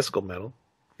got classical metal,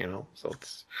 so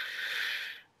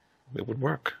it would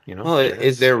work, Well,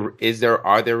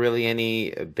 are there really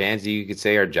any bands that you could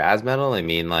say are jazz metal? I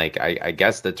mean, like, I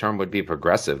guess the term would be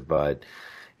progressive, but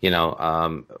I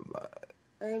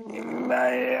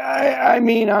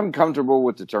mean, I'm comfortable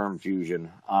with the term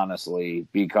fusion, honestly,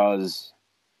 because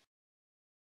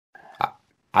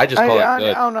I just call it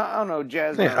good. I don't know,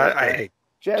 jazz metal. I hate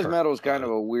jazz metal is kind of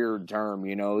a weird term,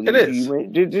 It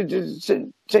is.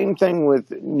 Same thing with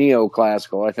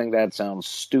neoclassical. I think that sounds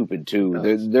stupid too.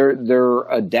 They're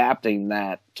adapting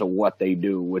that to what they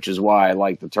do, which is why I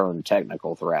like the term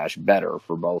technical thrash better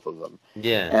for both of them.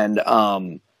 Yeah. And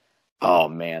oh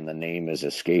man, the name is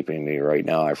escaping me right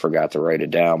now. I forgot to write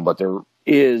it down, but there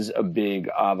is a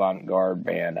big avant-garde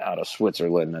band out of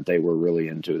Switzerland that they were really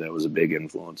into. That was a big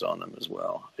influence on them as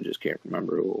well. I just can't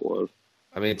remember who it was.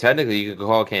 I mean, technically, you could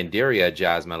call Candiria a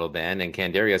jazz metal band, and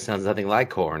Candiria sounds nothing like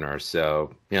Coroner,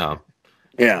 so, Yeah.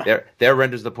 There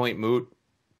renders the point moot.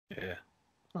 Yeah.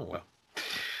 Oh,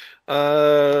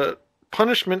 well.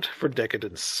 Punishment for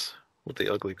Decadence, with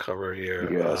the ugly cover here.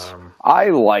 Yes. I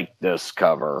like this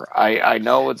cover. I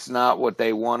know it's not what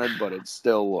they wanted, but it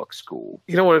still looks cool.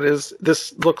 You know what it is?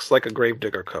 This looks like a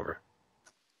Gravedigger cover.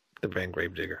 The band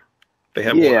Gravedigger. They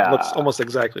have one that looks almost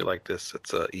exactly like this.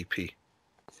 It's a EP.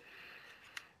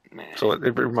 Man. So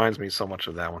it reminds me so much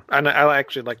of that one. And I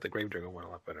actually like the Gravedigger one a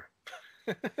lot better.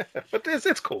 But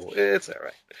it's cool. It's all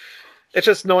right. It's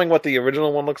just knowing what the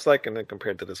original one looks like, and then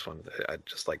compared to this one, I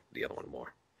just like the other one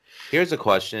more. Here's a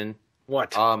question.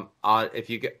 What? If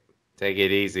you take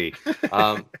it easy.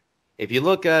 If you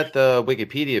look at the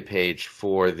Wikipedia page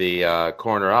for the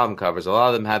Coroner album covers, a lot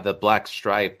of them have the black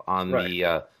stripe on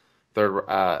the third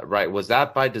right. Was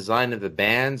that by design of the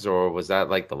bands, or was that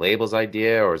like the label's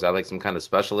idea, or is that like some kind of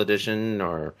special edition,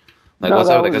 or like what's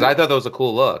up? Because I thought that was a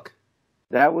cool look.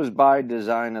 That was by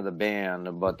design of the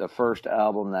band, but the first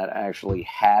album that actually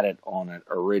had it on it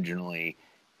originally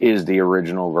is the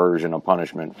original version of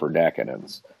Punishment for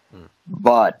Decadence.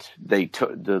 But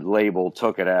the label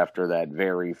took it after that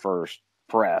very first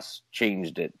press,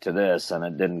 changed it to this, and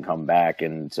it didn't come back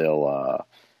until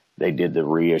they did the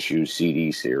reissue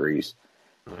CD series.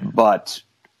 But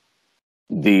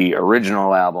the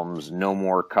original albums, No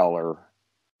More Color,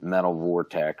 Metal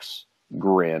Vortex,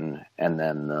 Grin, and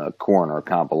then the Coroner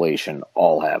compilation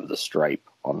all have the stripe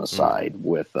on the side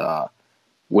with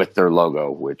their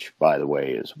logo, which, by the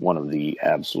way, is one of the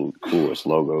absolute coolest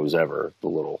logos ever. The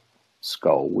little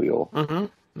skull wheel,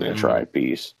 the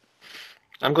tri-piece.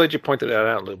 I'm glad you pointed that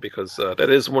out, Lou, because that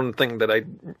is one thing that I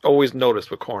always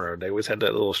noticed with Coroner. They always had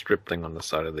that little strip thing on the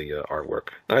side of the artwork.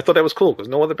 And I thought that was cool, because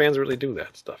no other bands really do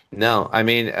that stuff. No, I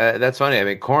mean, that's funny. I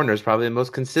mean, Coroner is probably the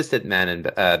most consistent band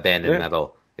in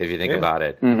metal, if you think about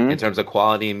it, in terms of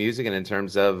quality of music and in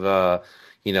terms of,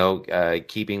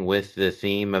 keeping with the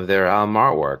theme of their album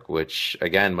artwork, which,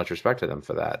 again, much respect to them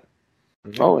for that.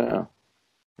 Oh, yeah.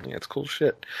 Yeah, it's cool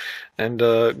shit. And,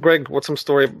 Greg, what's some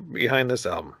story behind this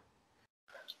album?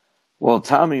 Well,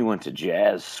 Tommy went to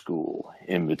jazz school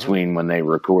in between when they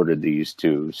recorded these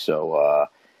two, so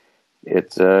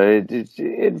it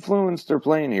influenced their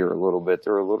playing here a little bit.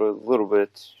 They're a little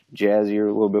bit jazzier,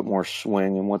 a little bit more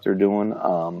swing in what they're doing.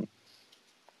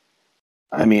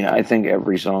 I mean, I think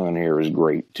every song on here is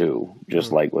great too.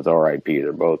 Just like with R.I.P.,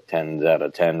 they're both 10s out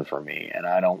of 10 for me, and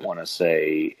I don't want to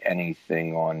say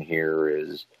anything on here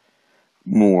is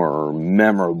more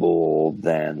memorable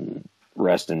than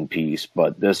Rest in Peace,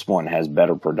 but this one has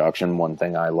better production. One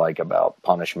thing I like about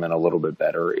Punishment a little bit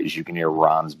better is you can hear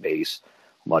Ron's bass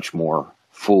much more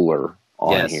fuller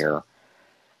on here.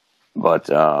 But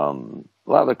a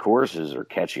lot of the choruses are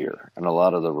catchier, and a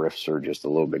lot of the riffs are just a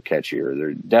little bit catchier.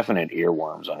 They're definite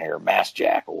earworms on here. Mass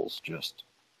Jackal's just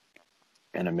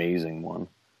an amazing one.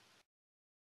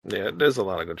 Yeah, there's a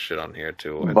lot of good shit on here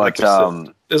too. And but like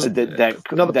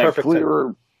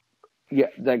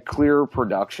that clearer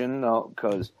production, though,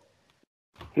 because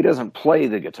he doesn't play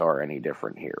the guitar any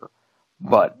different here.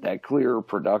 But that clearer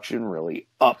production really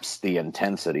ups the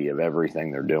intensity of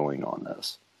everything they're doing on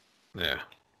this. Yeah.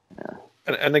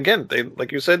 And again, they,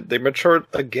 like you said, they matured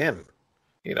again.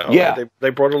 You know, they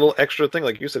brought a little extra thing.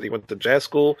 Like you said, he went to jazz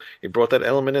school. He brought that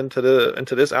element into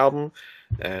this album,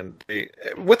 and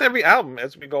with every album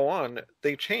as we go on,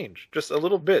 they change just a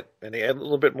little bit, and they add a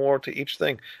little bit more to each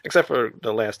thing. Except for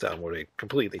the last album where they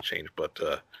completely changed, but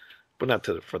not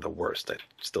for the worst. I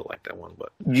still like that one,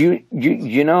 but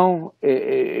you know,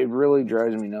 it really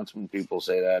drives me nuts when people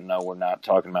say that. No, we're not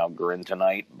talking about Grin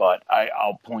tonight, but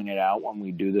I'll point it out when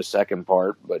we do the second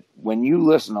part. But when you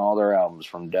listen to all their albums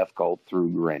from Death Cult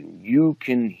through Grin, you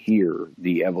can hear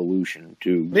the evolution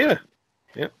to Grin.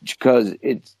 Yeah, because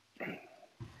it's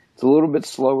a little bit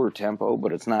slower tempo,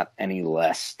 but it's not any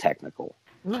less technical.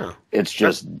 No, it's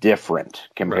just different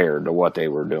compared to what they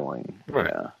were doing.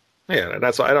 Right. Yeah,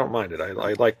 that's why I don't mind it. I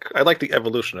like the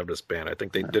evolution of this band. I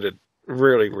think they did it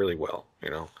really, really well.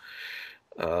 You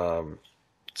know.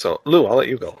 So Lou, I'll let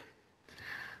you go.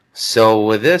 So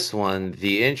with this one,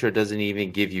 the intro doesn't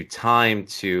even give you time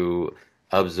to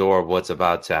absorb what's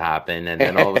about to happen, and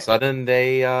then all of a sudden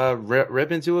they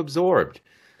rip into Absorbed,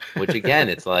 which again,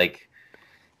 it's like,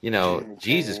 you know,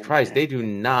 Jesus Christ, they do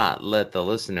not let the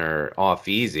listener off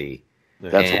easy.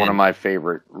 That's one of my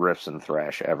favorite riffs in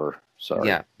thrash ever.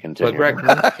 Sorry. Continue. But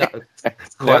Greg,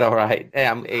 it's quite all right.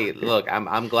 Hey, look,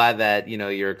 I'm glad that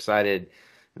you're excited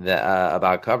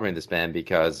about covering this band,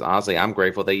 because honestly, I'm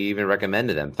grateful that you even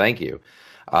recommended them. Thank you.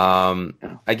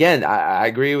 Again, I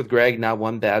agree with Greg. Not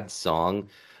one bad song.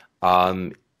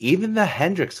 Even the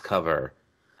Hendrix cover,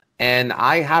 and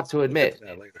I have to admit.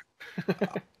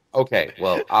 Okay,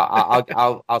 well,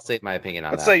 I'll state my opinion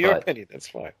on that. Let's say your opinion. That's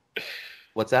fine.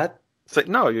 What's that?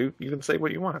 No, you can say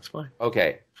what you want. It's fine.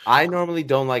 Okay. I normally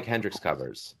don't like Hendrix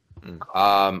covers.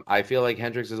 I feel like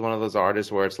Hendrix is one of those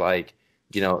artists where it's like,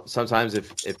 sometimes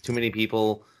if too many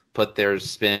people put their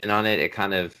spin on it, it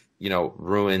kind of,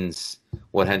 ruins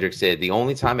what Hendrix did. The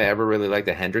only time I ever really liked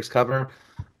a Hendrix cover,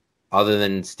 other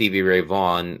than Stevie Ray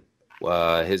Vaughan,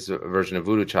 his version of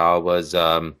Voodoo Child, was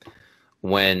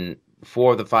when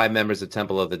 4 of the 5 members of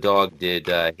Temple of the Dog did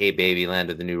Hey Baby,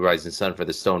 Land of the New Rising Sun for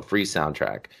the Stone Free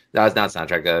soundtrack. That was not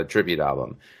soundtrack, a tribute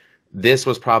album. This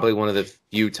was probably one of the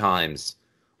few times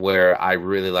where I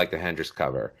really liked the Hendrix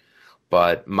cover.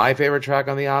 But my favorite track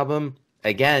on the album,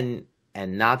 again,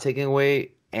 and not taking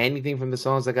away anything from the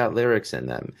songs that got lyrics in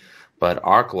them, but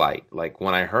Arclight, like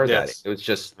when I heard that, it was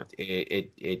just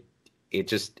it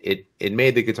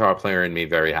made the guitar player in me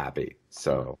very happy.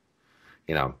 So,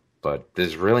 but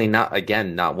there's really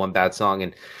not one bad song.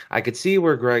 And I could see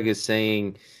where Greg is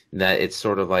saying that it's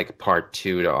sort of like part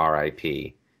two to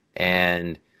R.I.P.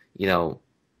 And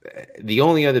the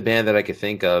only other band that I could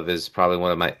think of is probably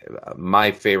one of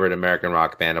my favorite American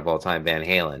rock band of all time, Van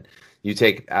Halen. You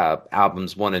take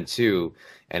albums 1 and 2,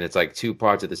 and it's like two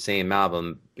parts of the same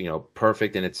album,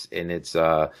 perfect in its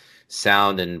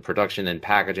sound and production and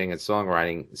packaging and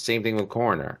songwriting. Same thing with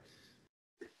Coroner.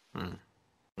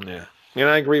 Yeah,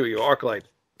 I agree with you. Arclight,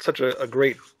 such a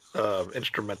great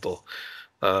instrumental.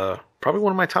 Probably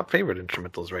one of my top favorite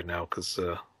instrumentals right now, because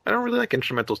I don't really like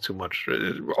instrumentals too much.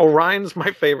 Orion's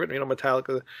my favorite,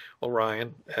 Metallica,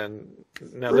 Orion, and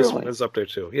now this one is up there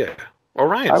too. Yeah,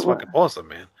 Orion's fucking awesome,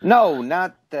 man. No,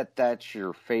 not that that's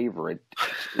your favorite.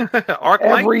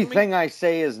 Everything I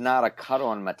say is not a cut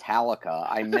on Metallica.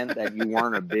 I meant that you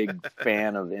weren't a big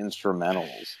fan of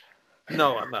instrumentals.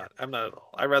 No, I'm not. I'm not at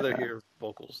all. I rather hear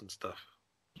vocals and stuff.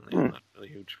 I'm not really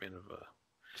a huge fan of.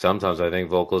 Sometimes I think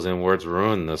vocals and words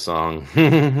ruin the song.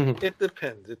 It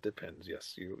depends.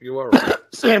 Yes, you are right.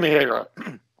 Sammy Hagar.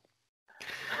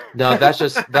 No, that's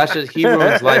just he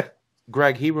ruins life.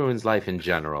 Greg, he ruins life in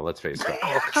general. Let's face it.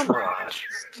 Oh, come on,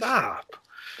 stop.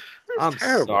 I'm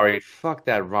sorry. Fuck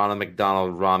that Ronald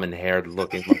McDonald ramen-haired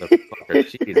looking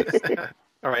motherfucker. Jesus.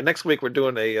 All right, next week we're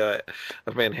doing a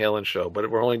Van Halen show, but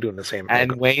we're only doing the same.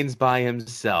 And Wayne's by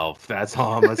himself. That's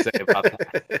all I'm gonna say about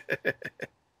that.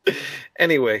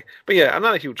 Anyway, but yeah, I'm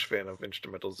not a huge fan of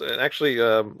instrumentals, and actually,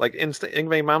 like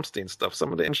Yngwie Malmsteen stuff.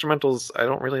 Some of the instrumentals I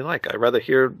don't really like. I rather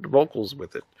hear vocals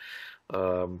with it.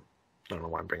 I don't know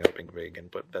why I'm bringing up Yngwie again,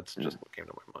 but that's just what came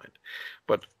to my mind.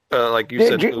 But like you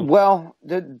said,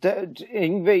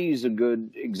 Yngwie is a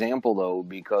good example though,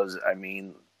 because I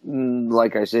mean,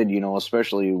 like I said,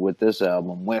 especially with this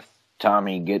album, with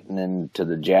Tommy getting into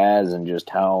the jazz and just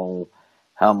how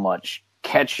much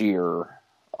catchier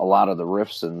a lot of the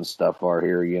riffs and stuff are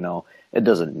here, it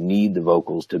doesn't need the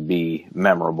vocals to be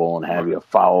memorable and have you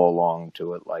follow along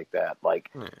to it like that. Like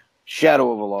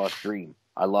Shadow of a Lost Dream.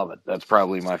 I love it. That's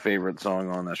probably my favorite song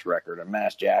on this record. And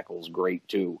Mass Jackal's great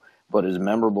too. But as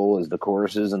memorable as the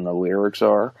choruses and the lyrics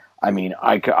are, I mean,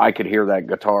 I could hear that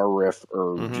guitar riff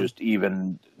or just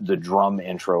even the drum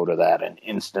intro to that and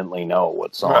instantly know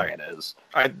what song it is.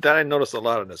 I noticed a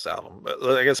lot on this album,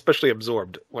 like especially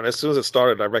Absorbed. As soon as it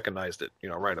started, I recognized it,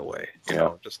 right away.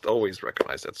 Just always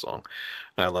recognize that song.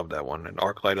 And I love that one. And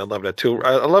Arclight, I love that too.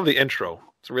 I love the intro.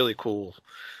 It's a really cool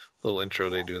little intro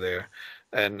they do there.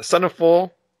 And Sun and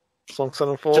Fall, Son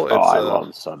and Fall. I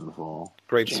love Sun and Fall.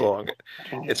 Great song.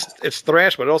 It's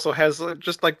thrash, but it also has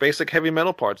just like basic heavy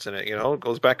metal parts in it. It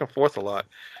goes back and forth a lot,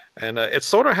 and it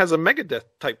sort of has a Megadeth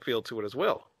type feel to it as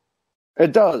well.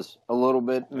 It does a little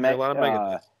bit. A lot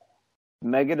of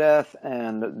Megadeth,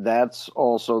 and that's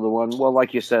also the one. Well,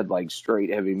 like you said, like straight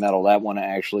heavy metal. That one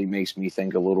actually makes me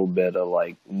think a little bit of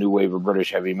like new wave of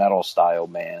British heavy metal style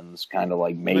bands, kind of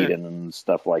like Maiden and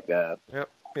stuff like that. Yep.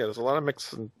 Yeah, there's a lot of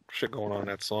mix and shit going on in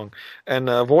that song. And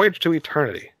Voyage to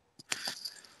Eternity.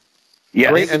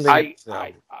 Yeah,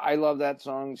 I love that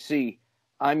song. See,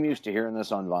 I'm used to hearing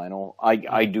this on vinyl.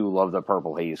 I do love the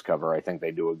Purple Haze cover. I think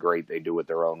they do it great. They do it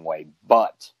their own way.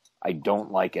 But I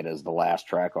don't like it as the last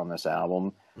track on this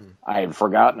album. I had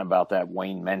forgotten about that.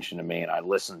 Wayne mentioned to me, and I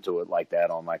listened to it like that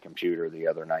on my computer the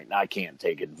other night, and I can't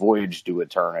take it. Voyage to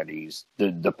Eternity's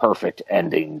the perfect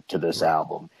ending to this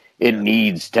album. It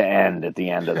needs to end at the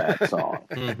end of that song.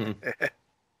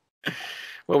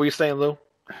 What were you saying, Lou?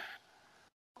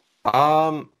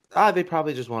 They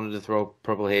probably just wanted to throw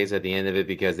Purple Haze at the end of it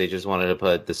because they just wanted to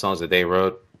put the songs that they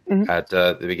wrote at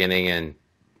the beginning and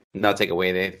not take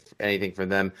away anything from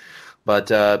them. But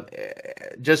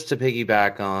just to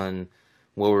piggyback on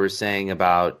what we were saying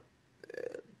about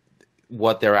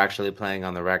what they're actually playing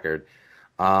on the record,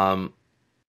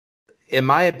 in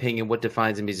my opinion, what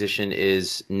defines a musician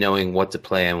is knowing what to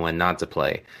play and when not to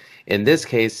play. In this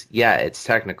case, yeah, it's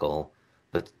technical,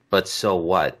 but so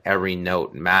what? Every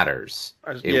note matters.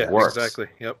 It works. Exactly.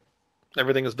 Yep.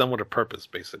 Everything is done with a purpose,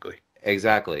 basically.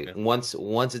 Exactly. Yeah. Once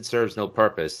it serves no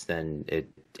purpose, then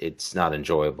it's not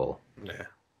enjoyable. Yeah.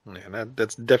 Yeah, that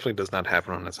definitely does not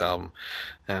happen on this album.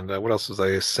 And what else was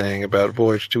I saying about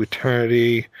Voyage to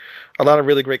Eternity? A lot of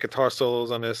really great guitar solos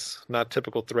on this. Not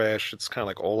typical thrash. It's kind of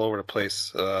like all over the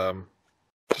place.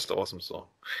 Just an awesome song.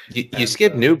 You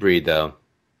skipped New Breed, though.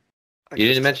 You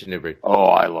didn't mention New Breed. Oh,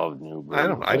 I love New Breed.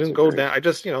 I didn't go down. I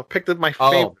just picked up my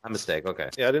favorite. Oh, my mistake.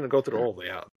 Okay. Yeah, I didn't go through the whole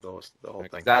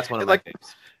thing. That's one of my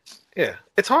favorites. Yeah,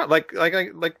 it's hard. Like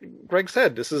Greg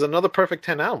said, this is another perfect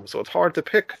 10 album, so it's hard to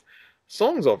pick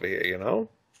songs over here.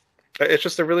 It's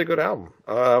just a really good album.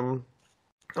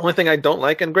 The only thing I don't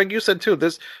like, and Greg, you said too,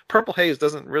 this Purple Haze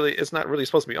it's not really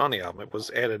supposed to be on the album. It was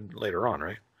added later on,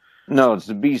 right? No, it's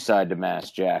the B-side to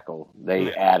Mass Jackal. They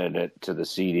Yeah. added it to the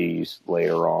CDs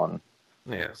later on.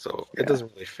 Yeah, so it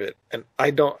doesn't really fit. And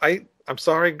I'm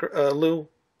sorry, Lou,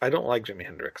 I don't like Jimi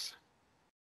Hendrix.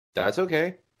 That's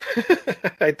okay.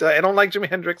 I don't like Jimi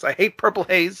Hendrix. I hate Purple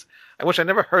Haze. I wish I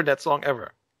never heard that song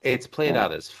ever. It's played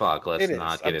out as fuck. Let's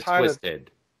not get it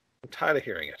twisted. I'm tired of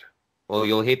hearing it. Well,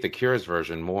 you'll hate the Cure's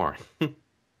version more.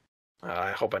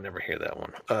 I hope I never hear that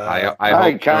one.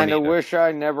 I kind of wish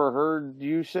I never heard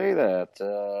you say that,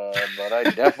 but I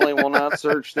definitely will not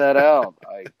search that out.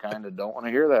 I kind of don't want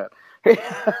to hear that.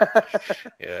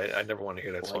 Yeah, I never want to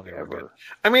hear that song ever again.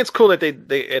 I mean, it's cool that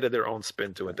they added their own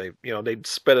spin to it. They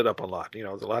sped it up a lot.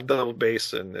 There's a lot of double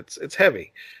bass and it's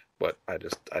heavy, but I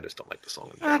just don't like the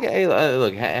song. Okay,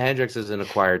 look, Hendrix is an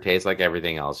acquired taste like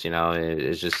everything else.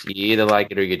 It's just you either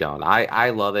like it or you don't. I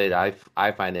love it.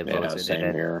 I find influence in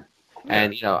it. Here.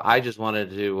 And I just wanted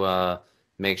to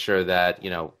make sure that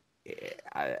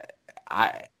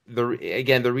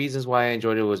the reasons why I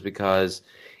enjoyed it was because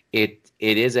it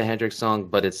is a Hendrix song,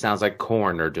 but it sounds like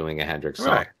Coroner doing a Hendrix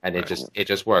song, and it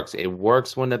just works. It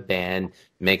works when a band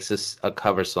makes a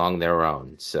cover song their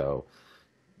own. So,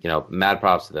 mad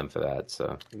props to them for that.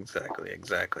 So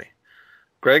exactly.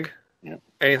 Greg,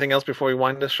 anything else before we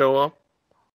wind this show up?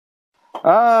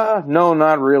 No,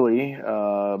 not really.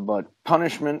 But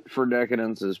Punishment for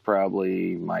Decadence is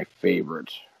probably my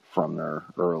favorite from their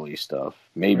early stuff.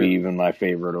 Maybe even my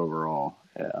favorite overall.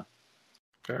 Yeah.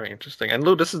 Very interesting. And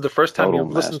Lou, this is the first time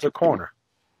you've listened to Coroner.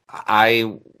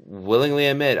 I willingly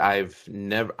admit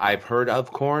I've heard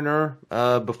of Coroner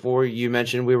before you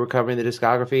mentioned we were covering the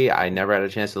discography. I never had a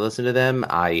chance to listen to them.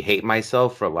 I hate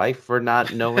myself for life for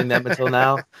not knowing them until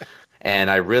now.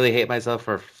 And I really hate myself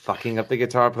for fucking up the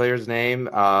guitar player's name.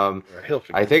 I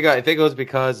think it was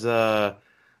because I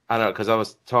don't know, because I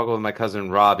was talking with my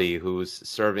cousin Robbie, who's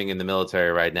serving in the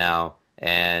military right now,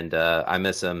 and I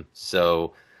miss him.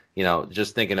 So,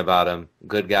 just thinking about him,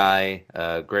 good guy,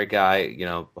 great guy.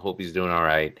 Hope he's doing all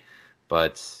right.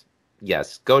 But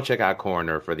yes, go check out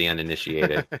Coroner for the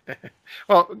uninitiated.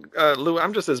 Well, Lou,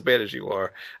 I'm just as bad as you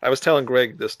are. I was telling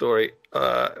Greg the story.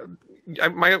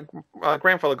 My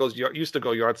grandfather used to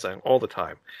go yard selling all the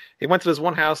time. He went to this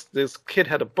one house. This kid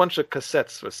had a bunch of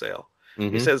cassettes for sale.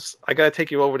 Mm-hmm. He says, "I gotta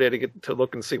take you over there to get to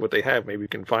look and see what they have. Maybe you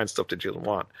can find stuff that you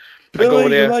want." Billy, I go over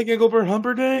there. You like it over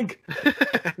Humperdinck?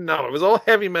 No, it was all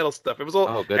heavy metal stuff. It was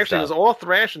all it was all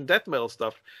thrash and death metal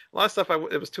stuff. A lot of stuff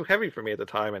it was too heavy for me at the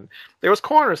time, and there was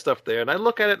Coroner stuff there. And I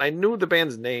look at it, and I knew the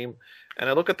band's name, and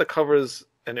I look at the covers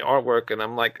and the artwork, and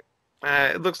I'm like,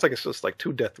 it looks like it's just like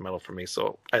too death metal for me,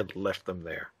 so I left them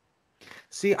there.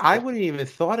 See, I wouldn't even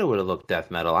thought it would have looked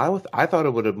death metal. I thought it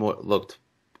would have looked,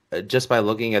 just by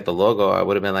looking at the logo, I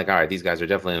would have been like, all right, these guys are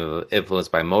definitely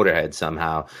influenced by Motorhead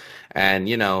somehow. And,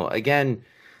 again,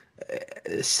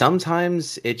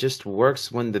 sometimes it just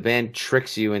works when the band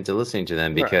tricks you into listening to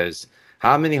them, because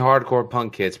how many hardcore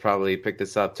punk kids probably picked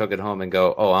this up, took it home, and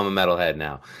go, oh, I'm a metalhead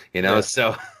now,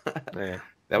 so that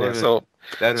would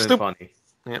have been funny.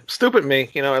 Yeah, stupid me.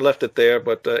 I left it there.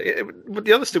 But but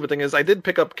the other stupid thing is I did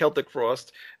pick up Celtic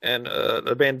Frost and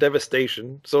the band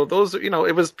Devastation. So those,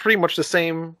 it was pretty much the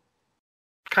same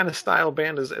kind of style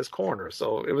band as Coroner.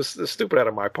 So it was stupid out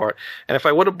of my part. And if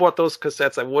I would have bought those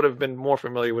cassettes, I would have been more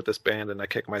familiar with this band, and I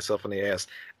kicked myself in the ass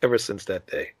ever since that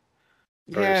day.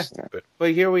 Very stupid.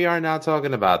 But here we are now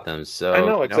talking about them. So I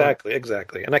know,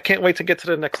 exactly. And I can't wait to get to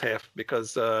the next half,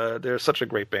 because they're such a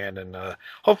great band. And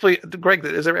hopefully, Greg,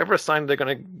 is there ever a sign they're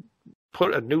going to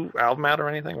put a new album out or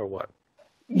anything, or what?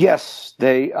 Yes,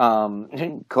 they.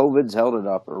 COVID's held it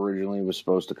up. Originally, it was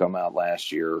supposed to come out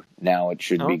last year. Now it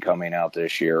should be coming out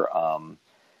this year.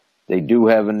 They do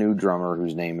have a new drummer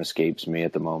whose name escapes me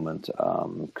at the moment,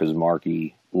 because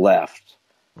Marky left.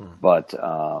 But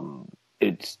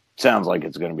it sounds like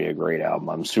it's going to be a great album.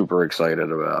 I'm super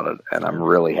excited about it, and I'm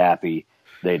really happy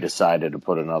they decided to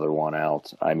put another one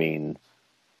out. I mean,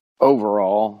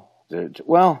 overall, it's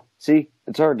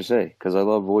hard to say, because I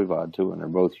love Voivod too, and they're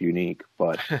both unique.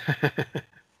 But I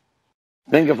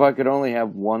think if I could only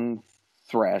have one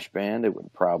thrash band, it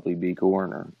would probably be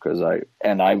Coroner, because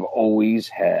I've always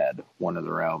had one of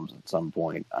their albums at some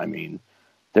point. I mean,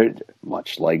 they're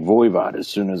much like Voivod. As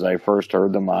soon as I first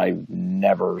heard them, I've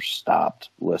never stopped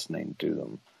listening to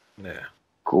them. Yeah.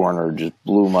 Coroner just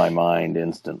blew my mind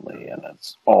instantly, and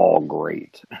it's all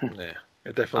great. Yeah,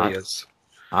 it definitely is.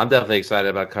 I'm definitely excited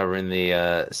about covering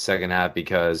the second half,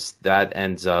 because that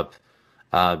ends up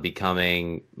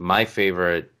becoming my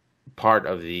favorite part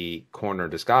of the Coroner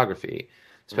discography.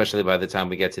 especially by the time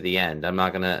we get to the end. I'm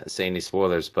not gonna say any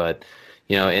spoilers, but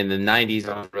you know, in the '90s,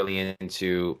 I was really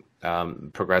into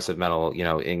progressive metal. You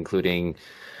know, including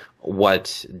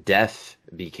what Death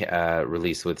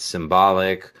released with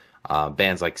Symbolic,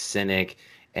 bands like Cynic,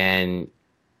 and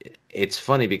it's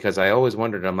funny because I always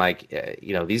wondered. I'm like,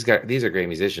 you know, these are great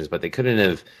musicians, but they couldn't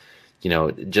have, you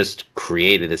know, just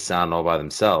created a sound all by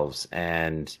themselves.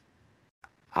 And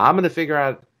I'm gonna figure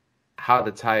out how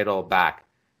to tie it all back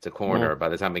to Coroner by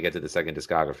the time we get to the second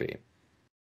discography.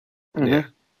 Mm-hmm. Yeah,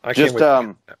 I just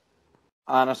can't wait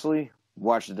honestly,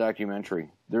 watch the documentary.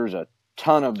 There's a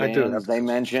ton of bands they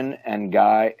mention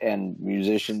and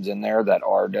musicians in there that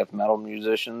are death metal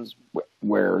musicians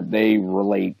where they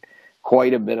relate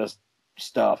quite a bit of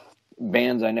stuff.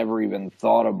 Bands I never even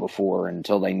thought of before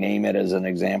until they name it as an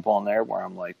example in there, where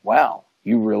I'm like, wow,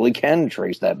 you really can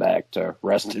trace that back to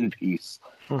Rest in Peace.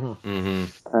 I'm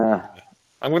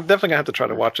definitely gonna have to try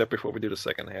to watch that before we do the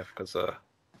second half, because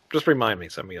just remind me,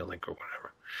 send me a link or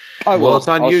whatever. Well, it's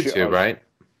on YouTube, right?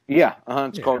 Yeah,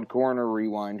 it's called Coroner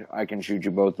Rewind. I can shoot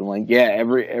you both the link. Yeah,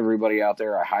 everybody out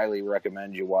there, I highly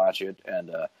recommend you watch it,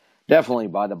 and definitely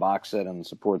buy the box set and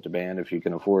support the band if you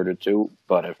can afford it too.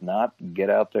 But if not, get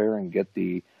out there and get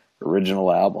the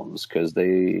original albums, because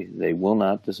they will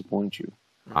not disappoint you.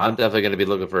 I'm definitely going to be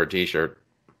looking for a T-shirt.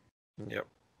 Yep.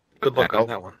 Good luck on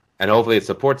that one. And hopefully it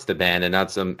supports the band and not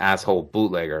some asshole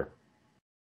bootlegger.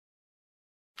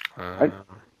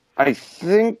 I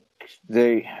think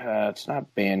they, it's not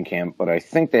Bandcamp, but I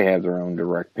think they have their own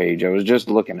direct page. I was just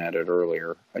looking at it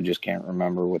earlier. I just can't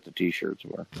remember what the T-shirts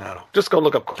were. No, just go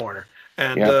look up Coroner.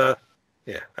 And,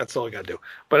 yeah, that's all you got to do.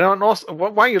 But also,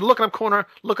 while you're looking up Coroner,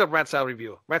 look up Rat Salad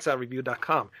Review,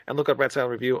 ratsaladreview.com, and look up Rat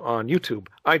Salad Review on YouTube,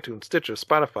 iTunes, Stitcher,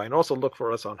 Spotify, and also look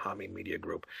for us on Hami Media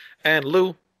Group. And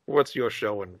Lou, what's your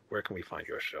show, and where can we find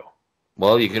your show?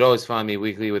 Well, you could always find me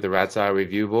weekly with the Rat Salad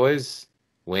Review boys,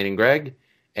 Wayne and Greg.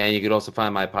 And you could also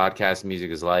find my podcast, Music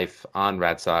is Life, on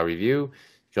Rat Salad Review. You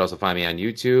can also find me on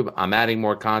YouTube. I'm adding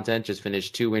more content. Just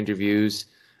finished 2 interviews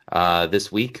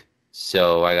this week.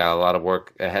 So I got a lot of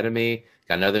work ahead of me.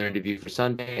 Got another interview for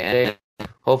Sunday. And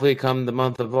hopefully come the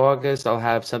month of August, I'll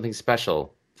have something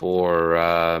special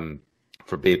for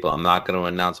people. I'm not going to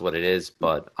announce what it is,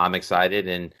 but I'm excited.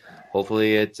 And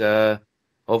hopefully it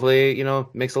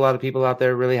makes a lot of people out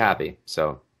there really happy.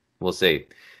 So we'll see.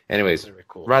 Anyways,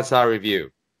 cool. Rat Salad Review.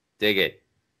 Dig it.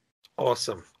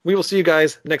 Awesome. We will see you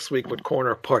guys next week with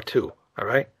Coroner Part 2. All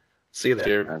right? See you there.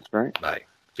 Cheers. That's right. Bye.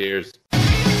 Cheers.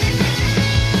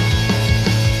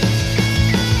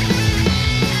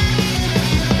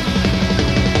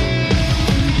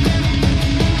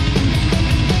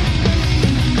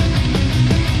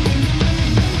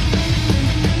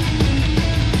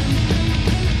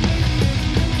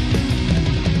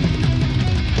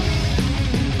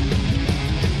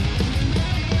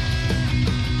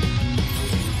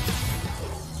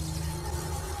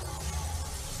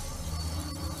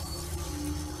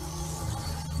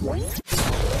 What?